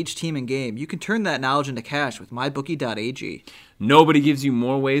details of each team and game, you can turn that knowledge into cash with MyBookie.ag. Nobody gives you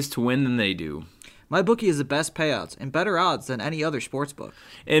more ways to win than they do. MyBookie is the best payouts and better odds than any other sportsbook.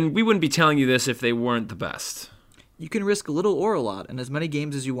 And we wouldn't be telling you this if they weren't the best. You can risk a little or a lot in as many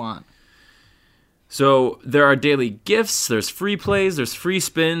games as you want. So there are daily gifts, there's free plays, there's free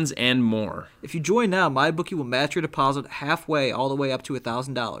spins, and more. If you join now, MyBookie will match your deposit halfway all the way up to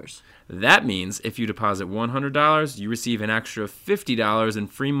 $1,000. That means if you deposit $100, you receive an extra $50 in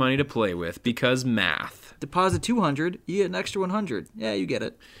free money to play with because math. Deposit $200, you get an extra $100. Yeah, you get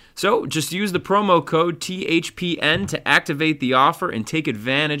it. So just use the promo code THPN to activate the offer and take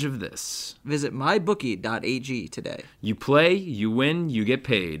advantage of this. Visit mybookie.ag today. You play, you win, you get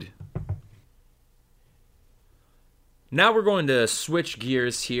paid. Now we're going to switch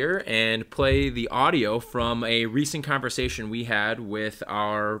gears here and play the audio from a recent conversation we had with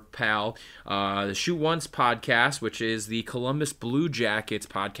our pal, the Shoot Once podcast, which is the Columbus Blue Jackets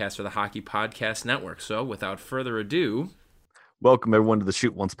podcast for the Hockey Podcast Network. So without further ado... Welcome, everyone, to the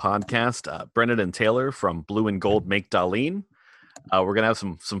Shoot Once podcast. Brennan and Taylor from Blue and Gold Make Darlene. We're going to have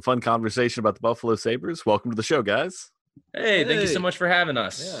some fun conversation about the Buffalo Sabres. Welcome to the show, guys. Hey, thank you so much for having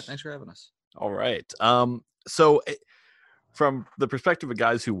us. Yeah, thanks for having us. All right. From the perspective of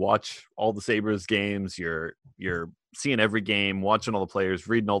guys who watch all the Sabres games, you're seeing every game, watching all the players,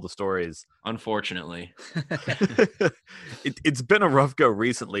 reading all the stories. Unfortunately. It's been a rough go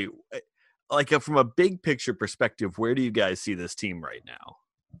recently. From a big picture perspective, where do you guys see this team right now?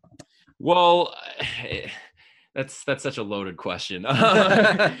 Well, that's such a loaded question.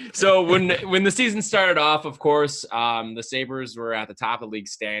 So when the season started off, of course, the Sabres were at the top of the league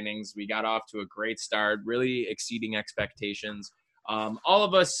standings. We got off to a great start, really exceeding expectations. All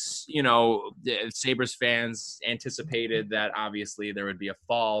of us, Sabres fans anticipated that obviously there would be a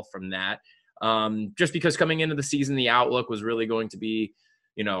fall from that. Just because coming into the season, the outlook was really going to be,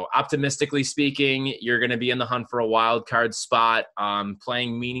 optimistically speaking, you're going to be in the hunt for a wild card spot,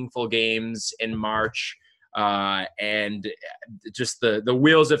 playing meaningful games in March. And just the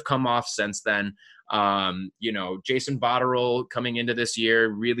wheels have come off since then. Jason Botterill coming into this year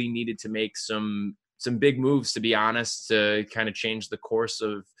really needed to make some big moves, to be honest, to kind of change the course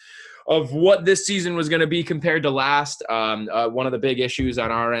of what this season was going to be compared to last. One of the big issues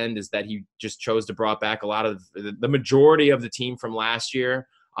on our end is that he just chose to brought back a lot of the majority of the team from last year.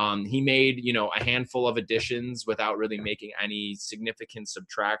 He made, a handful of additions without really making any significant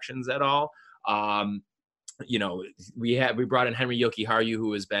subtractions at all. We brought in Henry Jokiharju,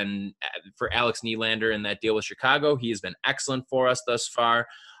 who has been for Alex Nylander in that deal with Chicago. He has been excellent for us thus far.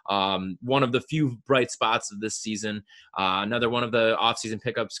 One of the few bright spots of this season. Another one of the offseason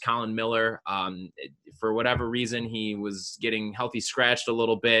pickups, Colin Miller. For whatever reason, he was getting healthy scratched a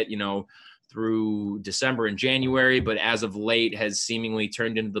little bit, through December and January, but as of late has seemingly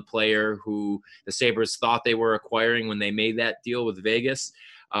turned into the player who the Sabres thought they were acquiring when they made that deal with Vegas.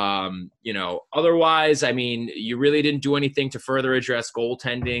 Otherwise, you really didn't do anything to further address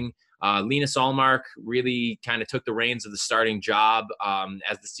goaltending. Linus Ullmark really kind of took the reins of the starting job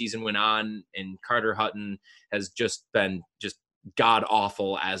as the season went on, and Carter Hutton has just been god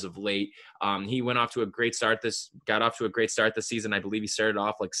awful as of late. He got off to a great start this season. I believe he started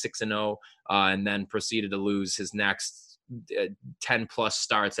off like 6-0, and then proceeded to lose his next 10 plus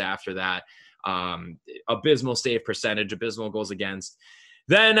starts after that. Abysmal save percentage, abysmal goals against.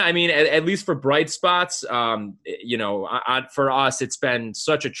 Then, at least for bright spots, for us, it's been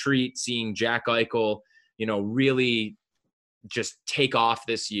such a treat seeing Jack Eichel, really just take off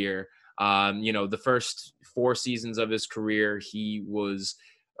this year. The first 4 seasons of his career, he was,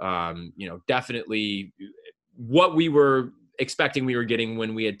 definitely what we were expecting we were getting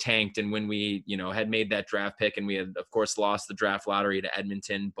when we had tanked and when we, had made that draft pick, and we had, of course, lost the draft lottery to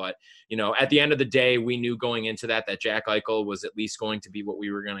Edmonton. But, at the end of the day, we knew going into that Jack Eichel was at least going to be what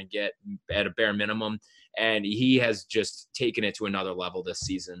we were going to get at a bare minimum. And he has just taken it to another level this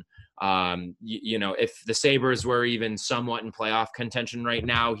season. If the Sabres were even somewhat in playoff contention right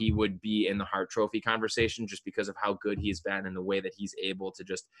now, he would be in the Hart Trophy conversation just because of how good he's been and the way that he's able to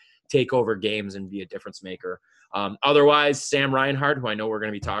just take over games and be a difference maker. Otherwise, Sam Reinhart, who I know we're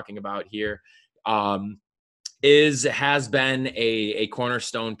going to be talking about here, has been a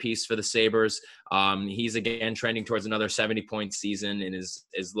cornerstone piece for the Sabres. He's again trending towards another 70-point season and is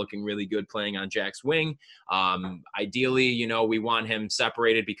looking really good playing on Jack's wing. Ideally, we want him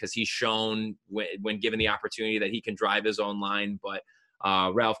separated because he's shown when given the opportunity that he can drive his own line. But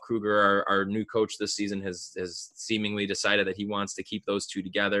Ralph Kruger, our new coach this season, has seemingly decided that he wants to keep those two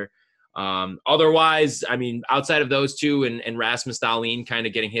together. Otherwise, outside of those two and Rasmus Dahlin kind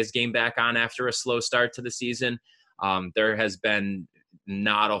of getting his game back on after a slow start to the season, there has been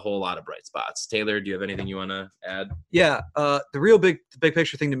not a whole lot of bright spots. Taylor, do you have anything you want to add? Yeah. The real big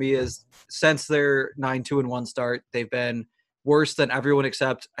picture thing to me is since their 9-2-1 start, they've been worse than everyone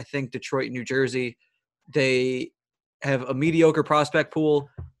except I think Detroit and New Jersey. They have a mediocre prospect pool.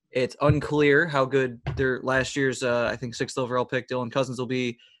 It's unclear how good their last year's, I think, 6th overall pick, Dylan Cousins, will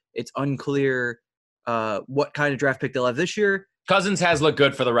be. It's unclear what kind of draft pick they'll have this year. Cousins has looked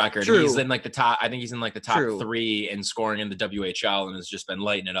good for the record. True. He's in like the top. I think he's in like the top True. 3 in scoring in the WHL and has just been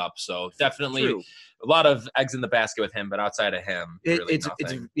lighting it up. So definitely True. a lot of eggs in the basket with him, but outside of him, really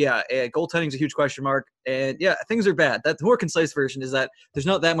nothing. Goaltending's a huge question mark, and things are bad. That the more concise version is that there's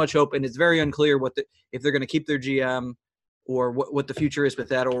not that much hope, and it's very unclear if they're going to keep their GM or what the future is with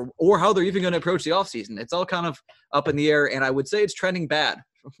that, or how they're even going to approach the offseason. It's all kind of up in the air, and I would say it's trending bad.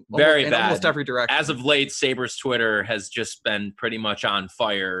 Very bad. Almost every direction. As of late, Sabres Twitter has just been pretty much on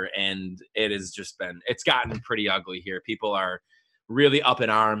fire, and it's gotten pretty ugly here. People are really up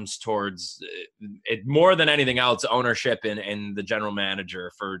in arms towards it more than anything else, ownership and the general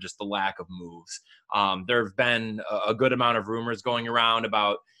manager for just the lack of moves. There have been a good amount of rumors going around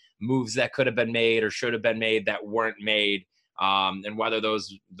about moves that could have been made or should have been made that weren't made. And whether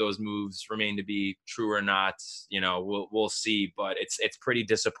those moves remain to be true or not, we'll see. But it's pretty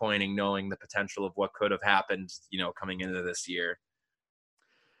disappointing knowing the potential of what could have happened, coming into this year.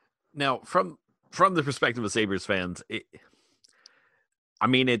 Now, from the perspective of Sabres fans, I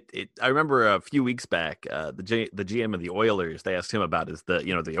remember a few weeks back, the GM of the Oilers, they asked him about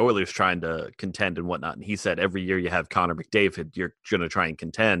the Oilers trying to contend and whatnot, and he said every year you have Connor McDavid, you're going to try and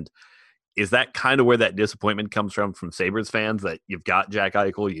contend. Is that kind of where that disappointment comes from Sabres fans, that you've got Jack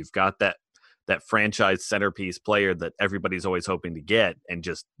Eichel, you've got that franchise centerpiece player that everybody's always hoping to get, and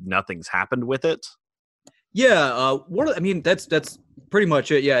just nothing's happened with it? Yeah, that's pretty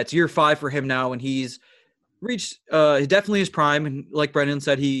much it. Yeah, it's year 5 for him now, and he's reached definitely his prime. And like Brendan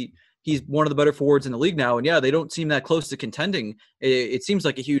said, he's one of the better forwards in the league now. And they don't seem that close to contending. It seems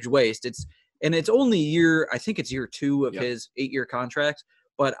like a huge waste. It's only I think it's year 2 of his 8-year contract.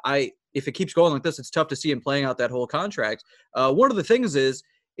 But if it keeps going like this, it's tough to see him playing out that whole contract. One of the things is,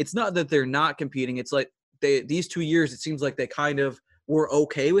 it's not that they're not competing. It's like these 2 years, it seems like they kind of were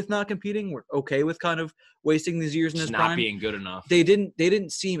okay with not competing. We're okay with kind of wasting these years in his prime. Not being good enough. They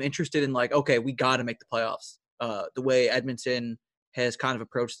didn't seem interested in like, okay, we got to make the playoffs. The way Edmonton has kind of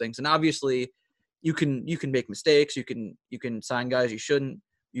approached things, and obviously, you can make mistakes. You can sign guys you shouldn't.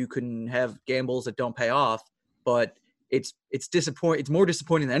 You can have gambles that don't pay off, but it's disappointing. It's more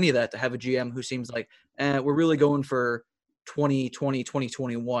disappointing than any of that to have a GM who seems like, we're really going for 2020,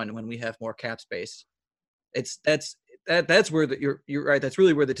 2021 when we have more cap space. That's where you're right. That's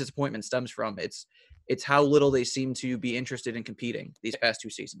really where the disappointment stems from. It's how little they seem to be interested in competing these past 2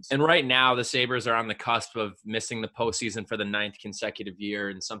 seasons. And right now, the Sabres are on the cusp of missing the postseason for the 9th consecutive year.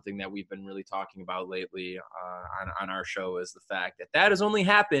 And something that we've been really talking about lately on our show is the fact that has only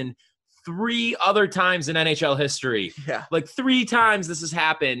happened 3 other times in NHL history. Yeah. Like 3 times this has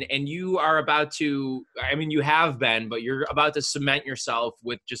happened, and you are about to, you have been, but you're about to cement yourself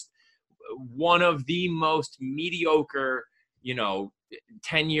with just one of the most mediocre,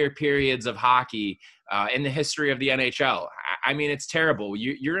 10-year periods of hockey in the history of the NHL. It's terrible.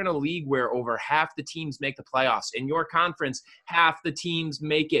 You're in a league where over half the teams make the playoffs. In your conference, half the teams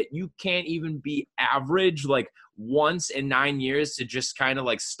make it. You can't even be average like once in 9 years to just kind of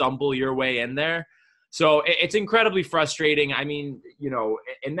like stumble your way in there. So it's incredibly frustrating.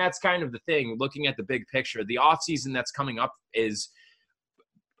 And that's kind of the thing, looking at the big picture. The offseason that's coming up is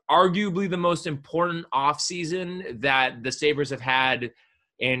arguably the most important offseason that the Sabres have had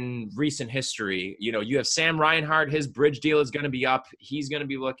in recent history. You have Sam Reinhart. His bridge deal is going to be up. He's going to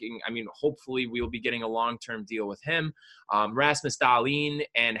be looking, hopefully we'll be getting a long-term deal with him. Rasmus Dahlin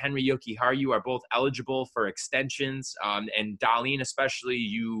and Henry Jokiharju are both eligible for extensions. And Dahlin especially,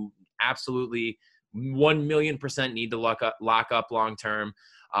 you absolutely 1,000,000% need to lock up long-term.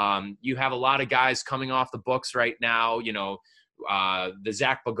 You have a lot of guys coming off the books right now, the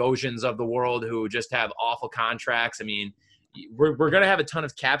Zach Bogosians of the world who just have awful contracts. We're going to have a ton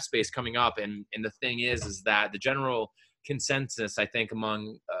of cap space coming up. And the thing is that the general consensus, I think,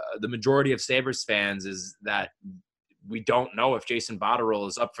 among the majority of Sabres fans is that we don't know if Jason Botterill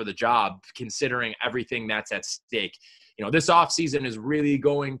is up for the job, considering everything that's at stake. This offseason is really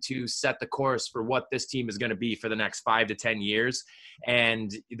going to set the course for what this team is going to be for the next 5 to 10 years.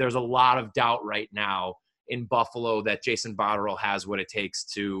 And there's a lot of doubt right now in Buffalo that Jason Botterill has what it takes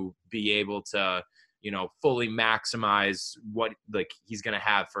to be able to, fully maximize what he's going to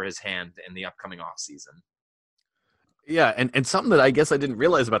have for his hand in the upcoming offseason. Yeah, and something that I guess I didn't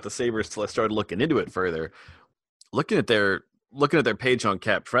realize about the Sabres till I started looking into it further. Looking at their page on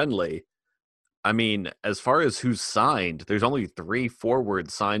Cap Friendly, as far as who's signed, there's only 3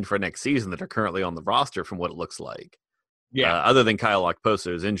 forwards signed for next season that are currently on the roster from what it looks like. Yeah. Other than Kyle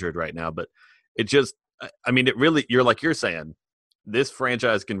Okposo, who's injured right now, but it just, it really, you're saying, this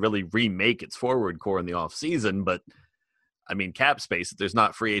franchise can really remake its forward core in the offseason, but I mean, cap space, if there's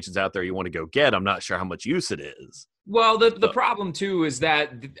not free agents out there you want to go get, I'm not sure how much use it is. Well, the problem too is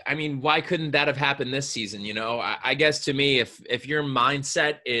that, I mean, why couldn't that have happened this season? You know, I guess to me, if your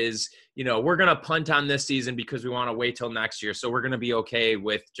mindset is, you know, we're going to punt on this season because we want to wait till next year, so we're going to be okay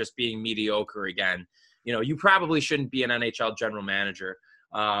with just being mediocre again, you know, you probably shouldn't be an NHL general manager.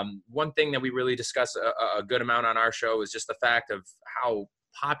 One thing that we really discuss a good amount on our show is just the fact of how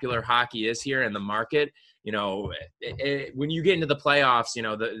popular hockey is here in the market. You know, when you get into the playoffs, you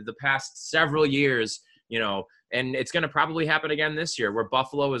know, the past several years, you know, and it's going to probably happen again this year, where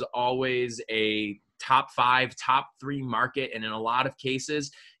Buffalo is always a top 5, top 3 market. And in a lot of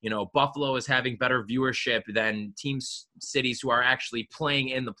cases, you know, Buffalo is having better viewership than cities who are actually playing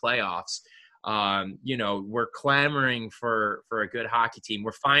in the playoffs. You know, we're clamoring for a good hockey team.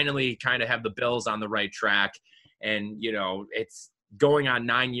 We're finally kind of have the Bills on the right track. And, you know, it's going on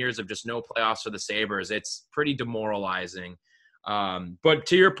 9 years of just no playoffs for the Sabres. It's pretty demoralizing. But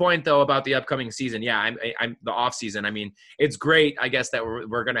to your point though, about the upcoming season, yeah, I'm the off season. I mean, it's great, I guess, that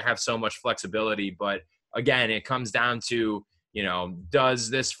we're going to have so much flexibility, but again, it comes down to, you know, does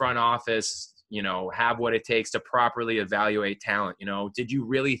this front office, you know, have what it takes to properly evaluate talent? You know, did you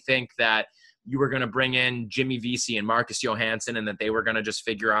really think that you were going to bring in Jimmy Vesey and Marcus Johansson and that they were going to just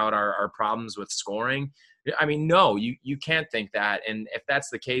figure out our problems with scoring? I mean, no, you can't think that. And if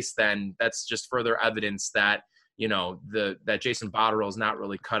that's the case, then that's just further evidence that, you know, that Jason Botterill is not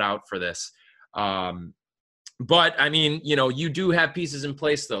really cut out for this. But I mean, you know, you do have pieces in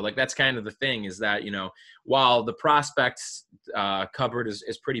place though. Like, that's kind of the thing, is that, you know, while the prospects cupboard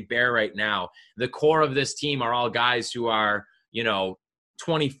is pretty bare right now, the core of this team are all guys who are, you know,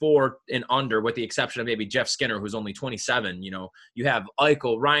 24 and under, with the exception of maybe Jeff Skinner, who's only 27. You know, you have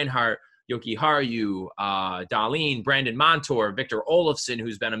Eichel, Reinhart, Yoki Haru, Dahlin, Brandon Montour, Victor Olofsson,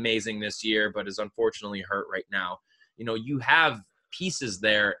 who's been amazing this year, but is unfortunately hurt right now. You know, you have pieces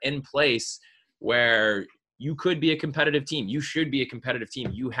there in place where you could be a competitive team. You should be a competitive team.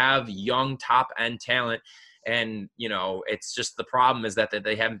 You have young top-end talent. And, you know, it's just the problem is that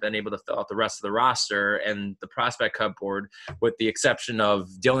they haven't been able to fill out the rest of the roster and the prospect cupboard, with the exception of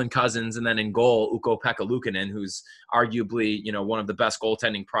Dylan Cousins and then in goal, Ukko-Pekka Luukkonen, who's arguably, you know, one of the best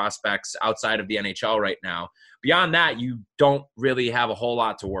goaltending prospects outside of the NHL right now. Beyond that, you don't really have a whole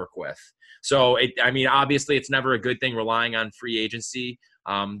lot to work with. So, I mean, obviously it's never a good thing relying on free agency.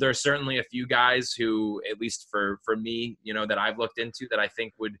 There are certainly a few guys who, at least for me, you know, that I've looked into that I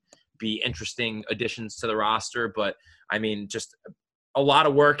think would be interesting additions to the roster, but I mean, just a lot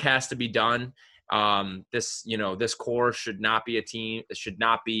of work has to be done. This core should not be a team. It should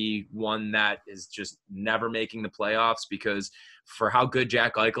not be one that is just never making the playoffs, because for how good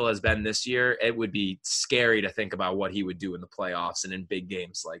Jack Eichel has been this year, it would be scary to think about what he would do in the playoffs and in big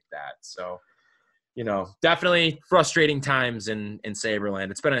games like that. So, you know, definitely frustrating times in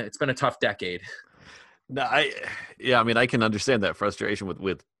Saberland. It's been a tough decade. No, I mean, I can understand that frustration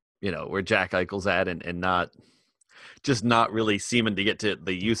with you know, where Jack Eichel's at and not really seeming to get to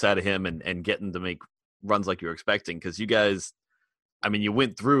the use out of him and getting to make runs like you were expecting. Because you guys, I mean, you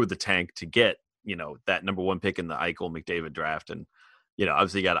went through the tank to get, you know, that number 1 pick in the Eichel McDavid draft. And, you know,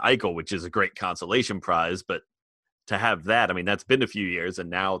 obviously you got Eichel, which is a great consolation prize. But to have that, I mean, that's been a few years.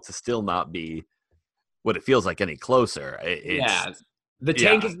 And now to still not be what it feels like any closer. The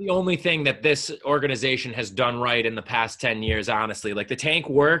tank is the only thing that this organization has done right in the past 10 years, honestly. Like, the tank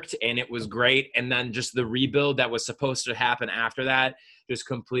worked and it was great. And then just the rebuild that was supposed to happen after that just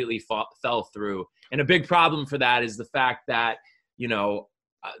completely fell through. And a big problem for that is the fact that, you know,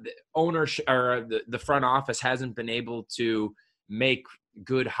 the ownership or the front office hasn't been able to make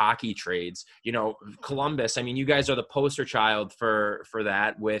good hockey trades. You know, Columbus, I mean, you guys are the poster child for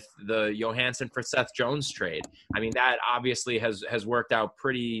that with the Johansson for Seth Jones trade. I mean, that obviously has worked out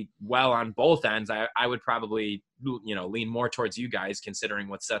pretty well on both ends. I would probably, you know, lean more towards you guys considering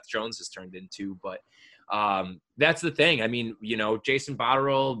what Seth Jones has turned into. But that's the thing. I mean, you know, Jason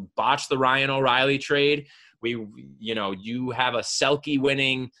Botterill botched the Ryan O'Reilly trade. You have a Selke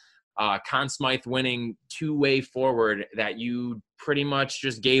winning, Conn Smythe winning two-way forward that you pretty much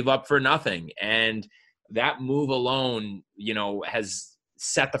just gave up for nothing. And that move alone, you know, has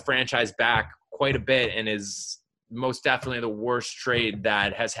set the franchise back quite a bit and is most definitely the worst trade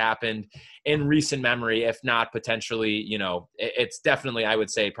that has happened in recent memory, if not potentially, you know, it's definitely, I would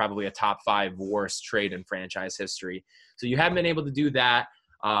say, probably a top 5 worst trade in franchise history. So you haven't been able to do that.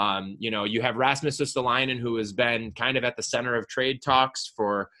 You know, you have Rasmus Ristolainen, who has been kind of at the center of trade talks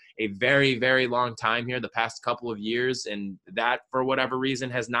for a very, very long time here, the past couple of years, and that, for whatever reason,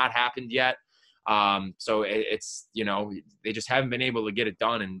 has not happened yet. So it's, they just haven't been able to get it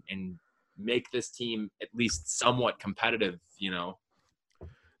done and make this team at least somewhat competitive,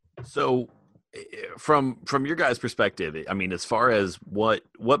 So from your guys' perspective, I mean, as far as what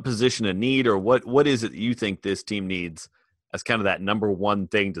position of need, or what is it that you think this team needs as kind of that number one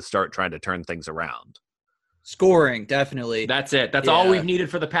thing to start trying to turn things around? Scoring, definitely. That's it. That's all we've needed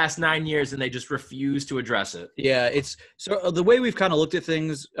for the past 9 years, and they just refuse to address it. Yeah, it's so the way we've kind of looked at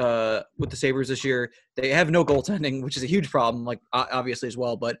things with the Sabres this year, they have no goaltending, which is a huge problem, like obviously as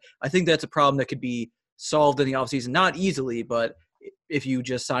well. But I think that's a problem that could be solved in the offseason. Not easily, but if you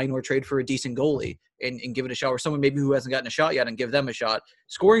just sign or trade for a decent goalie and give it a shot, or someone maybe who hasn't gotten a shot yet and give them a shot.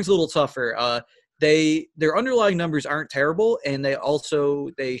 Scoring's a little tougher. Their underlying numbers aren't terrible, and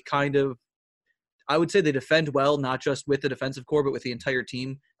they kind of, I would say they defend well, not just with the defensive core, but with the entire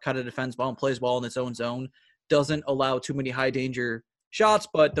team. Kind of defends well and plays well in its own zone. Doesn't allow too many high danger shots,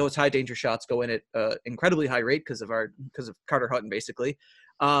 but those high danger shots go in at incredibly high rate because of Carter Hutton, basically.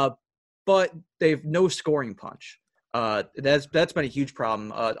 But they've no scoring punch. That's been a huge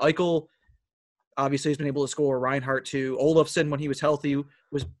problem. Eichel obviously has been able to score. Reinhart too. Olofsson, when he was healthy,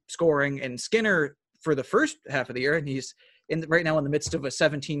 was scoring, and Skinner for the first half of the year, and he's right now in the midst of a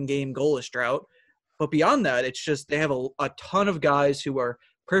 17-game goalless drought. But beyond that, it's just they have a ton of guys who are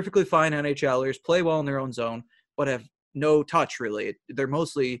perfectly fine NHLers, play well in their own zone, but have no touch really. They're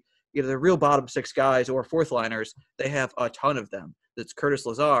mostly either the real bottom six guys or fourth liners. They have a ton of them. That's Curtis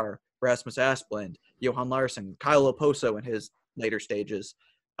Lazar, Rasmus Asplund, Johan Larsson, Kyle Oposo in his later stages,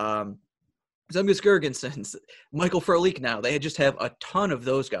 Zemgus Girgensons, Michael Frolik now. They just have a ton of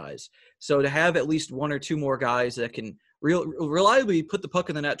those guys. So to have at least one or two more guys that can reliably put the puck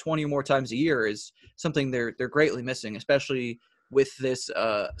in the net 20 or more times a year is something they're greatly missing, especially with this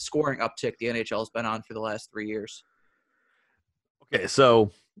scoring uptick the NHL has been on for the last 3 years. Okay,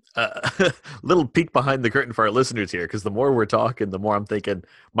 so little peek behind the curtain for our listeners here, because the more we're talking, the more I'm thinking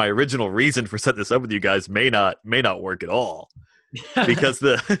my original reason for setting this up with you guys may not work at all, because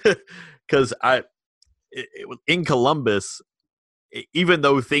in Columbus, even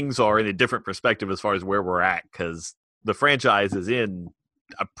though things are in a different perspective as far as where we're at, because the franchise is in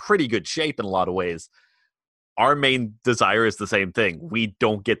a pretty good shape in a lot of ways, our main desire is the same thing. We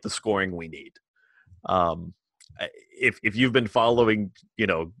don't get the scoring we need. If you've been following,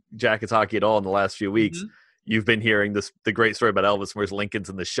 Jackets hockey at all in the last few weeks, you've been hearing the great story about Elvis Merzlikins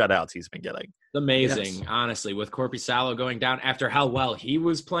and the shutouts he's been getting. Amazing, yes. Honestly, with Korpisalo going down after how well he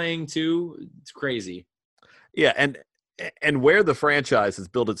was playing too, it's crazy. Yeah, and where the franchise has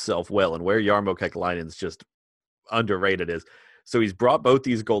built itself well, and where Jarmo Kekalainen's just underrated is, so he's brought both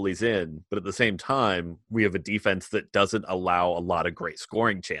these goalies in, but at the same time, we have a defense that doesn't allow a lot of great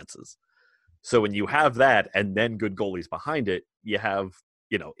scoring chances. So when you have that and then good goalies behind it, you have,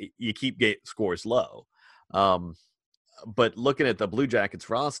 you keep scores low. But looking at the Blue Jackets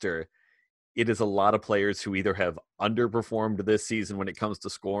roster, it is a lot of players who either have underperformed this season when it comes to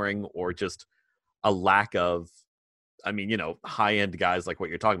scoring, or just a lack of, high-end guys like what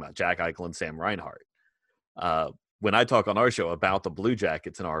you're talking about, Jack Eichel and Sam Reinhart. When I talk on our show about the Blue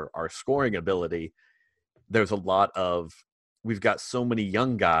Jackets and our scoring ability, there's a lot of, we've got so many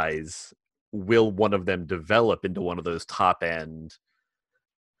young guys. Will one of them develop into one of those top-end,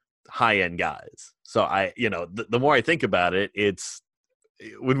 high-end guys? So the more I think about it, it's,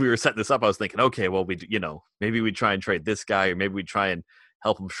 when we were setting this up, I was thinking, okay, well, maybe we try and trade this guy, or maybe we try and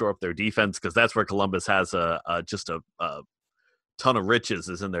help them shore up their defense, because that's where Columbus has just a ton of riches,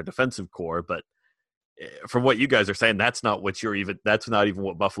 is in their defensive core. But from what you guys are saying, that's not even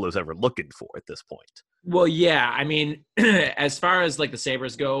what Buffalo's ever looking for at this point. Well, yeah. As far as like the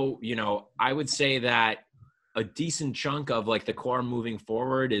Sabres go, I would say that a decent chunk of like the core moving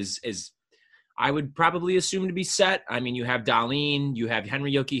forward is I would probably assume to be set. You have Dahlin, you have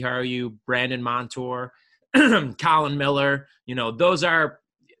Henry Jokiharju, Brandon Montour, Colin Miller. Those are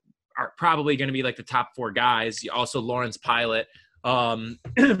probably going to be like the top four guys. Also Lawrence Pilot.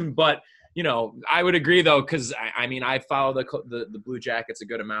 But I would agree though, because I follow the Blue Jackets a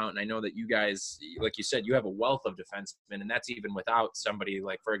good amount, and I know that you guys, like you said, you have a wealth of defensemen, and that's even without somebody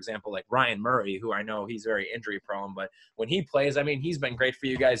like, for example, like Ryan Murray, who I know he's very injury prone, but when he plays, he's been great for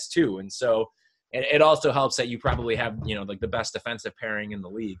you guys too. And so it also helps that you probably have like the best defensive pairing in the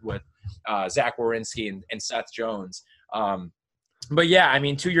league with Zach Werenski and Seth Jones. But yeah,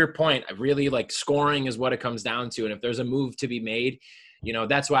 to your point, I really like scoring is what it comes down to, and if there's a move to be made.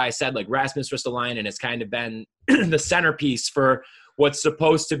 That's why I said like Rasmus Ristolainen has kind of been the centerpiece for what's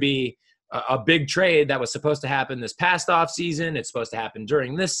supposed to be a big trade that was supposed to happen this past offseason. It's supposed to happen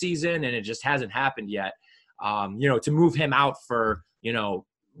during this season, and it just hasn't happened yet. To move him out for,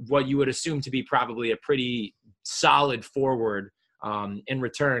 what you would assume to be probably a pretty solid forward in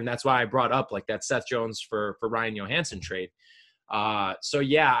return. That's why I brought up like that Seth Jones for Ryan Johansson trade. So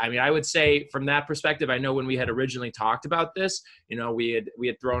yeah, I mean, I would say from that perspective, I know when we had originally talked about this, you know, we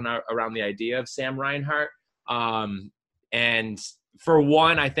had thrown out around the idea of Sam Reinhart. And for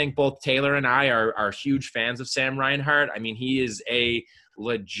one, I think both Taylor and I are huge fans of Sam Reinhart. I mean, he is a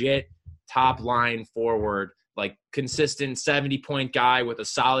legit top line forward, like consistent 70-point guy with a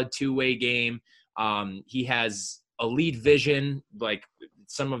solid two-way game. He has elite vision, like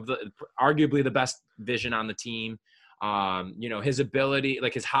arguably the best vision on the team. You know, his ability,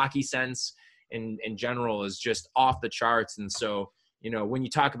 like his hockey sense in general is just off the charts. And so, you know, when you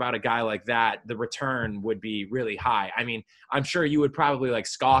talk about a guy like that, the return would be really high. I mean, I'm sure you would probably like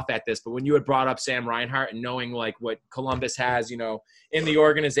scoff at this, but when you had brought up Sam Reinhart and knowing like what Columbus has, you know, in the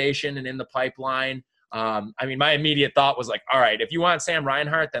organization and in the pipeline, I mean, my immediate thought was like, all right, if you want Sam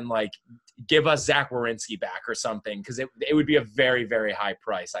Reinhart, then like give us Zach Werenski back or something, because it would be a very, very high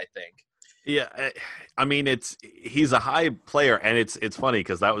price, I think. Yeah, I mean he's a high player, and it's funny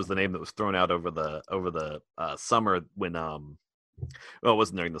because that was the name that was thrown out over the summer when well, it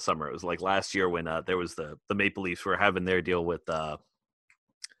wasn't during the summer, it was like last year when there was the Maple Leafs were having their deal with I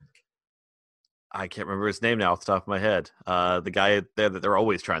can't remember his name now off the top of my head, the guy there that they're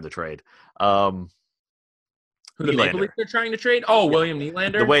always trying to trade. Who the Maple Leafs are trying to trade? Oh, yeah. William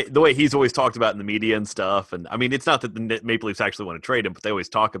Nylander. The way he's always talked about in the media and stuff, and I mean, it's not that the Maple Leafs actually want to trade him, but they always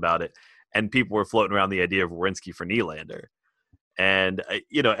talk about it. And people were floating around the idea of Werenski for Nylander. And,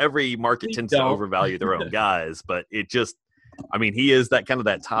 you know, every market tends to overvalue their own guys. But it just, I mean, he is that kind of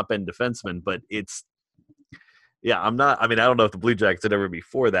that top-end defenseman. But it's, yeah, I don't know if the Blue Jackets would ever be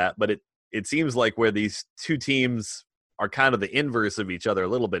for that. But it seems like where these two teams are kind of the inverse of each other a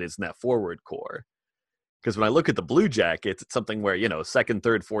little bit is in that forward core. Because when I look at the Blue Jackets, it's something where, you know, second,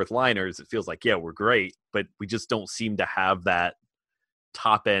 third, fourth liners, it feels like, yeah, we're great. But we just don't seem to have that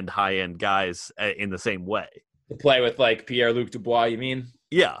top end, high end guys in the same way. To play with like Pierre-Luc Dubois, you mean?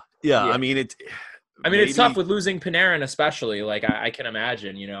 Yeah. I mean, it's tough with losing Panarin, especially. Like I can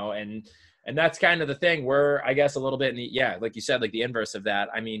imagine, you know, and that's kind of the thing. We're, I guess, a little bit like you said, like the inverse of that.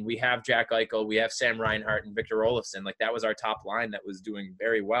 I mean, we have Jack Eichel, we have Sam Reinhart and Victor Olofsson. Like that was our top line that was doing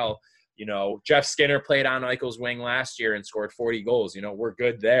very well. You know, Jeff Skinner played on Eichel's wing last year and scored 40 goals. You know, we're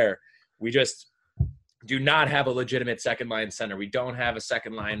good there. We just do not have a legitimate second line center. We don't have a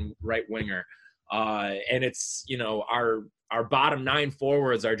second line right winger. And it's, you know, our bottom 9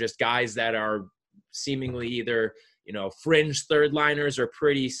 forwards are just guys that are seemingly either, you know, fringe third liners or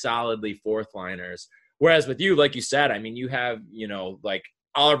pretty solidly fourth liners. Whereas with you, like you said, I mean, you have, you know, like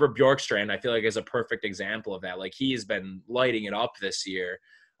Oliver Bjorkstrand, I feel like is a perfect example of that. Like he has been lighting it up this year.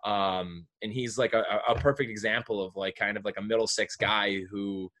 And he's like a perfect example of like kind of like a middle six guy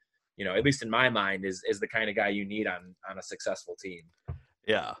who, you know, at least in my mind, is the kind of guy you need on a successful team.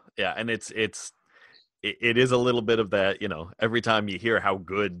 Yeah, and it is a little bit of that. You know, every time you hear how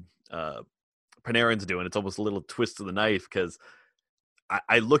good Panarin's doing, it's almost a little twist of the knife because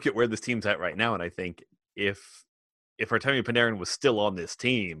I look at where this team's at right now, and I think if Artemi Panarin was still on this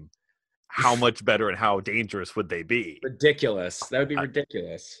team, how much better and how dangerous would they be? Ridiculous. That would be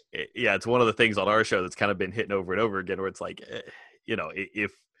ridiculous. Yeah, it's one of the things on our show that's kind of been hitting over and over again, where it's like, you know,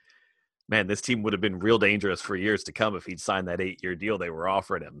 if man, this team would have been real dangerous for years to come if he'd signed that 8-year deal they were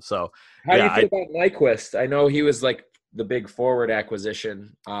offering him. So, how do you feel about Nyquist? I know he was like the big forward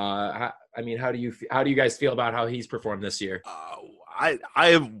acquisition. I mean, how do you guys feel about how he's performed this year?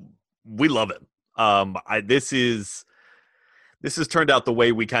 We love him. This has turned out the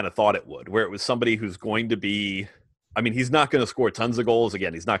way we kind of thought it would, where it was somebody who's going to be. I mean, he's not going to score tons of goals.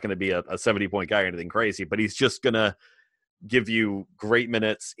 Again, he's not going to be a 70-point guy or anything crazy, but he's just going to give you great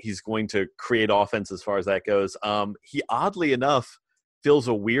minutes. He's going to create offense as far as that goes. He oddly enough fills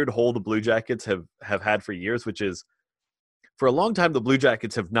a weird hole the Blue Jackets have had for years, which is for a long time the Blue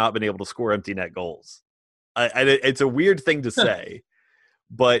Jackets have not been able to score empty net goals. It's a weird thing to say,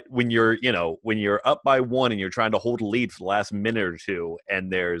 but when you're up by 1 and you're trying to hold a lead for the last minute or two,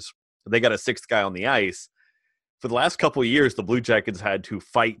 and they got a 6th guy on the ice, for the last couple of years the Blue Jackets had to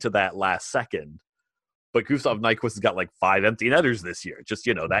fight to that last second. But Gustav Nyquist has got like 5 empty netters this year. Just,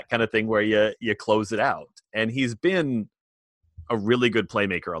 you know, that kind of thing where you close it out. And he's been a really good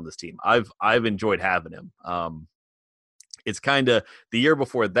playmaker on this team. I've enjoyed having him. It's kind of the year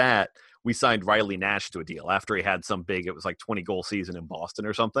before that, we signed Riley Nash to a deal after he had some big, it was like 20-goal season in Boston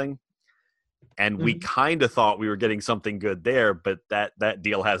or something. And we kind of thought we were getting something good there, but that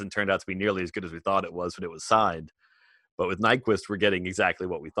deal hasn't turned out to be nearly as good as we thought it was when it was signed. But with Nyquist, we're getting exactly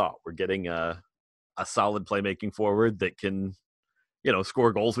what we thought. We're getting a solid playmaking forward that can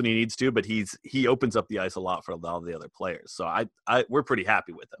score goals when he needs to, but he opens up the ice a lot for a lot of the other players. So we're pretty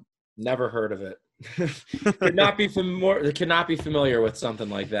happy with him. Never heard of it. Could not be familiar with something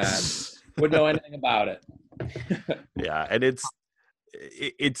like that. Wouldn't know anything about it. Yeah, and it's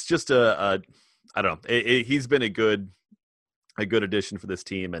just I don't know. He's been a good addition for this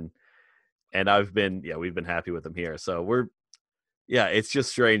team, and we've been happy with him here. So it's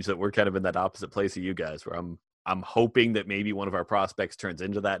just strange that we're kind of in that opposite place of you guys, where I'm hoping that maybe one of our prospects turns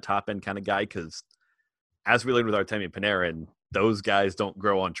into that top end kind of guy, because as we learned with Artemi Panarin, those guys don't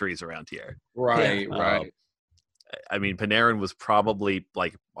grow on trees around here. Right, right. I mean, Panarin was probably,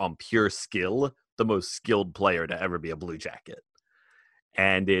 like, on pure skill, the most skilled player to ever be a Blue Jacket.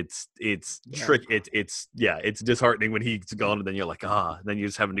 And it's disheartening when he's gone, and then you're like, then you're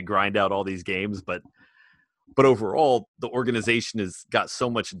just having to grind out all these games. But overall, the organization has got so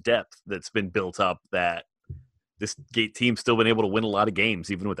much depth that's been built up that this team's still been able to win a lot of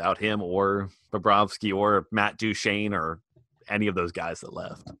games, even without him or Bobrovsky or Matt Duchene or any of those guys that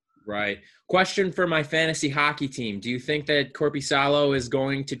left. Right. Question for my fantasy hockey team. Do you think that Korpisalo is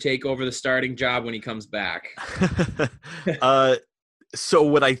going to take over the starting job when he comes back? So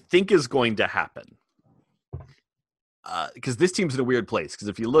what I think is going to happen, because this team's in a weird place, because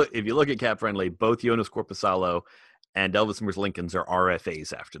if you look at Cap Friendly, both Jonas Korpisalo and Elvis Merzlikins are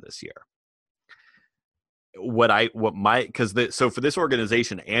RFAs after this year. So for this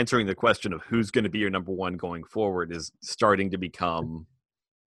organization, answering the question of who's going to be your number one going forward is starting to become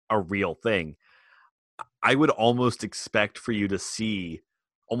a real thing. I would almost expect for you to see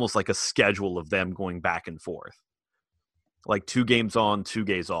almost like a schedule of them going back and forth, like 2 games on, 2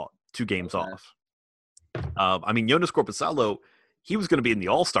 games off, 2 games off. I mean, Jonas Korpisalo, he was going to be in the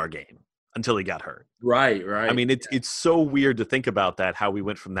All-Star game until he got hurt. Right. I mean, it's so weird to think about that, how we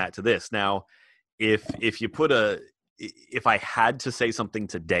went from that to this. Now, if I had to say something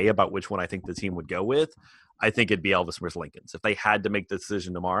today about which one I think the team would go with, I think it'd be Elvis Merzlikins if they had to make the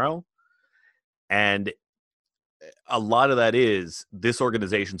decision tomorrow. And a lot of that is this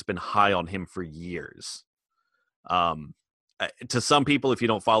organization's been high on him for years. To some people, if you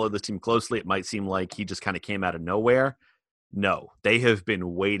don't follow this team closely, it might seem like he just kind of came out of nowhere. No, they have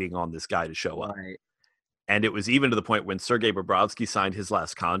been waiting on this guy to show up. Right. And it was even to the point when Sergei Bobrovsky signed his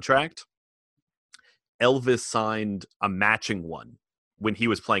last contract, Elvis signed a matching one when he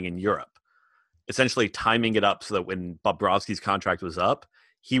was playing in Europe, essentially timing it up so that when Bobrovsky's contract was up,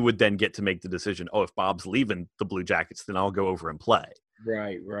 he would then get to make the decision, if Bob's leaving the Blue Jackets, then I'll go over and play.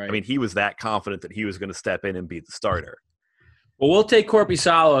 Right. I mean, he was that confident that he was going to step in and be the starter. Well, we'll take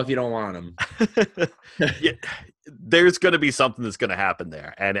Korpisalo if you don't want him. Yeah, there's going to be something that's going to happen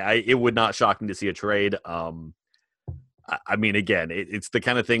there, and it would not shock me to see a trade. I mean, again, it's the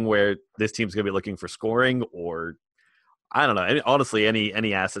kind of thing where this team's going to be looking for scoring, or I don't know. Honestly,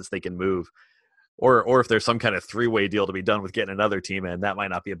 any assets they can move, or if there's some kind of 3-way deal to be done with getting another team in, that might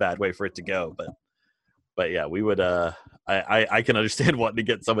not be a bad way for it to go. But yeah, we would. I can understand wanting to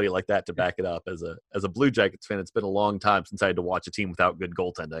get somebody like that to back it up. As a Blue Jackets fan, it's been a long time since I had to watch a team without good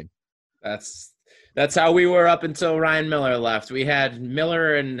goaltending. That's how we were up until Ryan Miller left. We had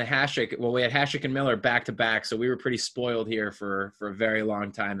Miller and Hasek. Well, we had Hasek and Miller back to back, so we were pretty spoiled here for a very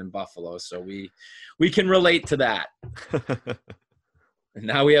long time in Buffalo. So we can relate to that. And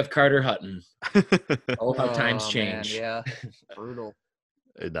now we have Carter Hutton. Oh, how times change. Man, yeah, brutal.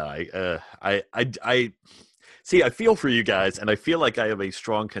 No, I see. I feel for you guys, and I feel like I have a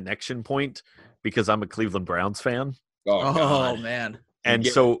strong connection point because I'm a Cleveland Browns fan. Oh man, and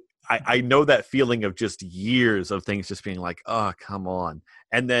so I know that feeling of just years of things just being like, oh, come on.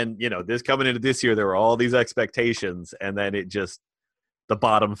 And then, this coming into this year, there were all these expectations, and then the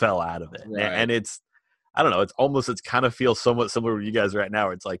bottom fell out of it. Right. And I don't know, it's kind of feels somewhat similar to you guys right now.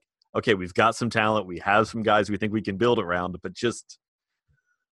 Where it's like, okay, we've got some talent. We have some guys we think we can build around, but just,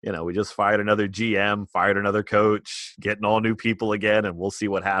 we just fired another GM, fired another coach, getting all new people again, and we'll see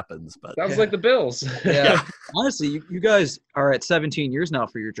what happens. But sounds like the Bills. Yeah. Honestly, you guys are at 17 years now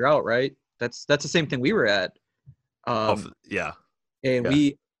for your drought, right? That's the same thing we were at. Yeah. And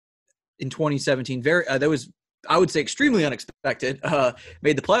we, in 2017, that was, I would say, extremely unexpected,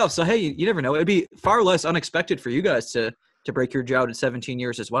 made the playoffs. So, hey, you never know. It'd be far less unexpected for you guys to break your drought at 17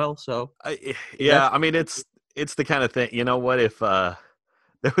 years as well. So, I mean, it's the kind of thing, you know what, if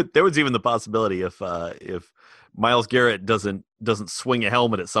there was even the possibility if Myles Garrett doesn't swing a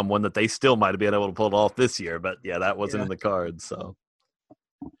helmet at someone that they still might have been able to pull it off this year. But yeah, that wasn't in the cards. So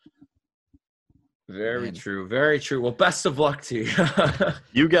very true, very true. Well, best of luck to you.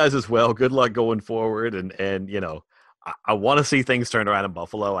 You guys as well. Good luck going forward. And I want to see things turn around in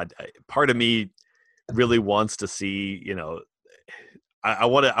Buffalo. Part of me really wants to see I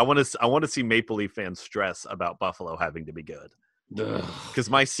want to see Maple Leaf fans stress about Buffalo having to be good. Because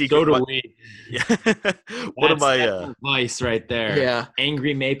my secret. So do we. Yeah. One of my advice right there. Yeah.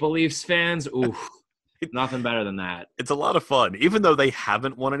 Angry Maple Leafs fans. Ooh, nothing better than that. It's a lot of fun, even though they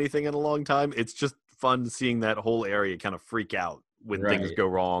haven't won anything in a long time. It's just fun seeing that whole area kind of freak out when things go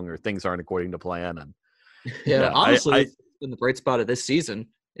wrong or things aren't according to plan. And yeah, honestly, it's been the bright spot of this season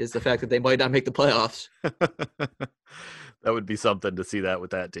is the fact that they might not make the playoffs. That would be something to see that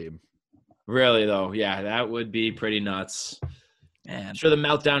with that team. Really, though, yeah, that would be pretty nuts. Man. I'm sure the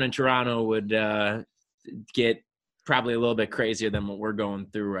meltdown in Toronto would get probably a little bit crazier than what we're going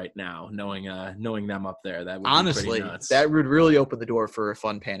through right now, knowing them up there. That would honestly, be pretty nuts. That would really open the door for a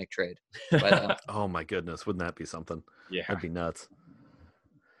fun panic trade. But, oh my goodness, wouldn't that be something? Yeah, that'd be nuts.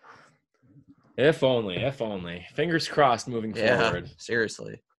 If only. Fingers crossed moving forward.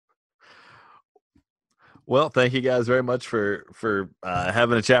 Seriously. Well, thank you guys very much for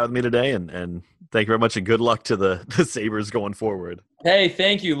having a chat with me today, and thank you very much, and good luck to the Sabres going forward. Hey,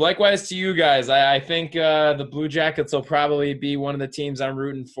 thank you. Likewise to you guys. I think the Blue Jackets will probably be one of the teams I'm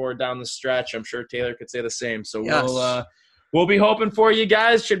rooting for down the stretch. I'm sure Taylor could say the same. So yes. We'll be hoping for you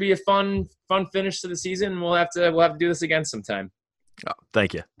guys. Should be a fun finish to the season. We'll have to do this again sometime. Oh,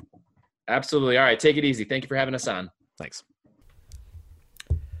 thank you. Absolutely. All right, take it easy. Thank you for having us on. Thanks.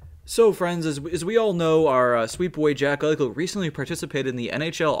 So, friends, as we all know, our sweet boy Jack Eichel recently participated in the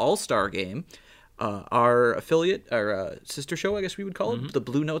NHL All-Star Game. Our affiliate, our sister show, I guess we would call it, the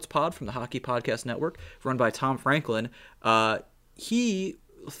Blue Notes Pod from the Hockey Podcast Network, run by Tom Franklin. He,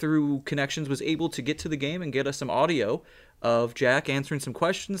 through connections, was able to get to the game and get us some audio of Jack answering some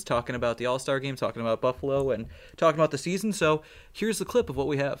questions, talking about the All-Star Game, talking about Buffalo, and talking about the season. So here's the clip of what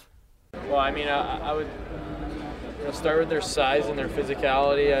we have. Well, I mean, I would start with their size and their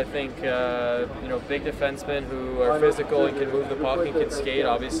physicality. I think, big defensemen who are physical and can move the puck and can skate,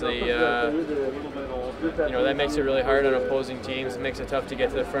 obviously, that makes it really hard on opposing teams. It makes it tough to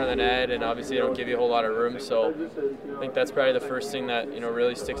get to the front of the net, and obviously they don't give you a whole lot of room. So I think that's probably the first thing that,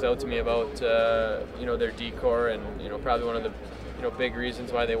 really sticks out to me about, their decor, and, probably one of the big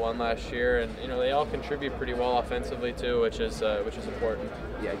reasons why they won last year, and they all contribute pretty well offensively too, which is important.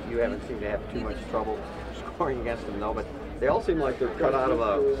 Yeah, you haven't seemed to have too much trouble scoring against them though, but they all seem like they're cut out of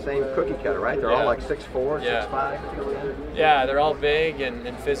a same cookie cutter, right? They're all like 6'4", 6'5". Yeah, they're all big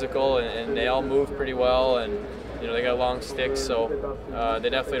and physical, and they all move pretty well, and they got long sticks, so they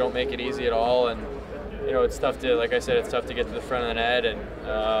definitely don't make it easy at all, and it's tough to, like I said, it's tough to get to the front of the net, and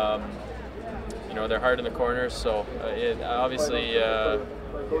they're hard in the corners, so obviously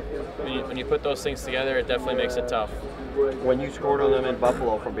when you put those things together, it definitely makes it tough. When you scored on them in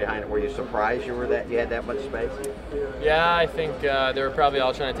Buffalo from behind, were you surprised you had that much space? Yeah, I think they were probably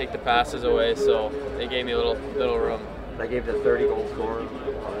all trying to take the passes away, so they gave me a little room. They gave the 30-goal scorer a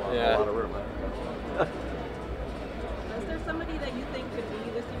lot of room. Is there somebody that you think could be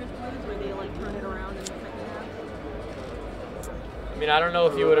this year's Blues where they turn it around in the second half? I mean, I don't know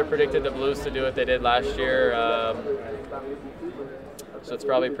if you would have predicted the Blues to do what they did last year. So it's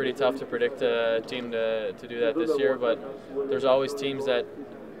probably pretty tough to predict a team to do that this year, but there's always teams that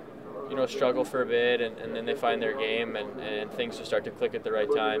struggle for a bit, and then they find their game, and things just start to click at the right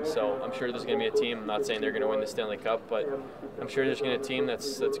time. So I'm sure there's going to be a team. I'm not saying they're going to win the Stanley Cup, but I'm sure there's going to be a team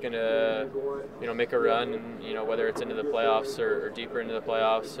that's going to make a run, and whether it's into the playoffs or deeper into the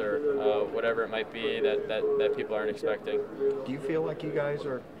playoffs or whatever it might be that people aren't expecting. Do you feel like you guys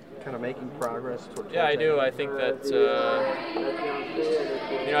are kind of making progress towards? Yeah, I do. I think that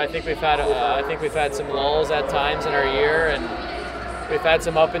I think we've had some lulls at times in our year, and we've had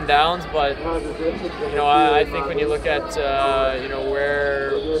some up and downs. But I think when you look at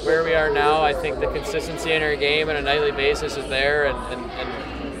where we are now, I think the consistency in our game on a nightly basis is there, and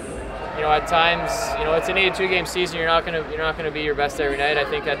at times it's an 82-game season. You're not gonna be your best every night. I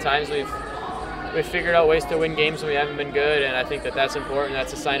think at times we've figured out ways to win games when we haven't been good, and I think that's important.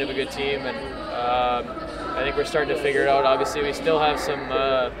 That's a sign of a good team, and I think we're starting to figure it out. Obviously, we still have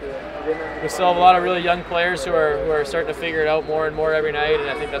a lot of really young players who are starting to figure it out more and more every night, and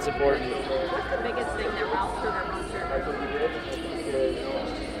I think that's important. What's the biggest thing that Ralph Kruger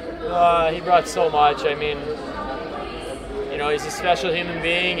He brought so much. I mean, he's a special human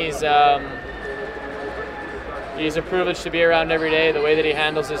being. He's a privilege to be around every day. The way that he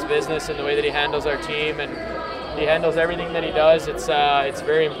handles his business and the way that he handles our team, and he handles everything that he does. It's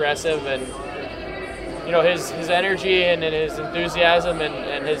very impressive, and his energy and his enthusiasm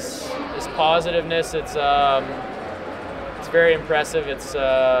and his positiveness. It's very impressive. It's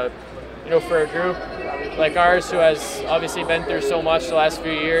for a group like ours who has obviously been through so much the last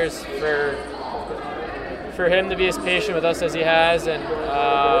few years, for for him to be as patient with us as he has, and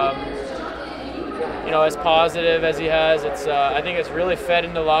as positive as he has, it's I think it's really fed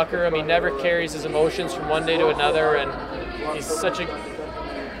in the locker room. He never carries his emotions from one day to another, and he's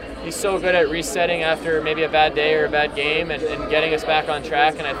so good at resetting after maybe a bad day or a bad game and getting us back on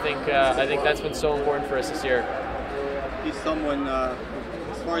track. And I think that's been so important for us this year. He's someone,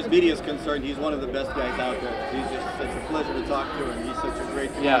 as far as media is concerned, he's one of the best guys out there. He's just such a pleasure to talk to him. He's such a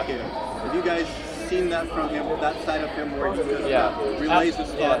great communicator. Have you guys seen that from him, that side of him where he just relays his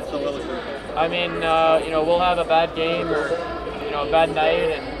thoughts so eloquently? I mean, we'll have a bad game or, a bad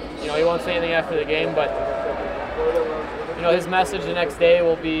night, and, he won't say anything after the game, but, his message the next day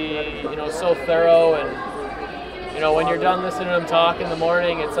will be, so thorough, and, when you're done listening to him talk in the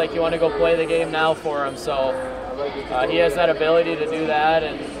morning, it's like you want to go play the game now for him. So he has that ability to do that,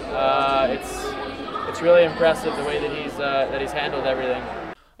 and it's really impressive the way that he's handled everything.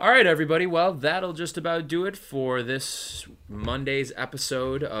 All right, everybody. Well, that'll just about do it for this Monday's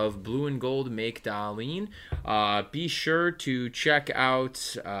episode of Blue and Gold Make Dahlin. Be sure to check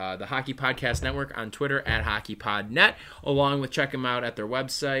out the Hockey Podcast Network on Twitter at HockeyPodNet, along with check them out at their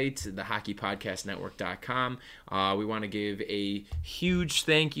website, thehockeypodcastnetwork.com. We want to give a huge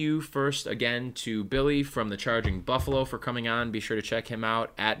thank you first again to Billy from the Charging Buffalo for coming on. Be sure to check him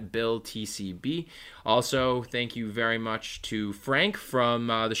out at BillTCB. Also, thank you very much to Frank from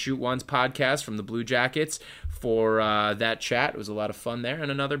the Shoot Ones podcast from the Blue Jackets for that chat. It was a lot of fun there.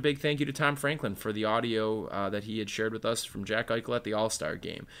 And another big thank you to Tom Franklin for the audio that he had shared with us from Jack Eichel at the All-Star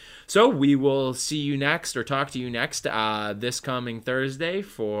game. So we will see you next, or talk to you next, this coming Thursday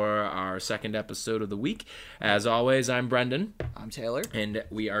for our second episode of the week. As always, I'm Brendan. I'm Taylor. And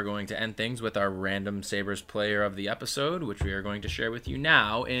we are going to end things with our random Sabres player of the episode, which we are going to share with you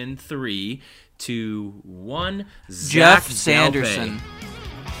now in 3, 2, 1. Jeff Sanderson.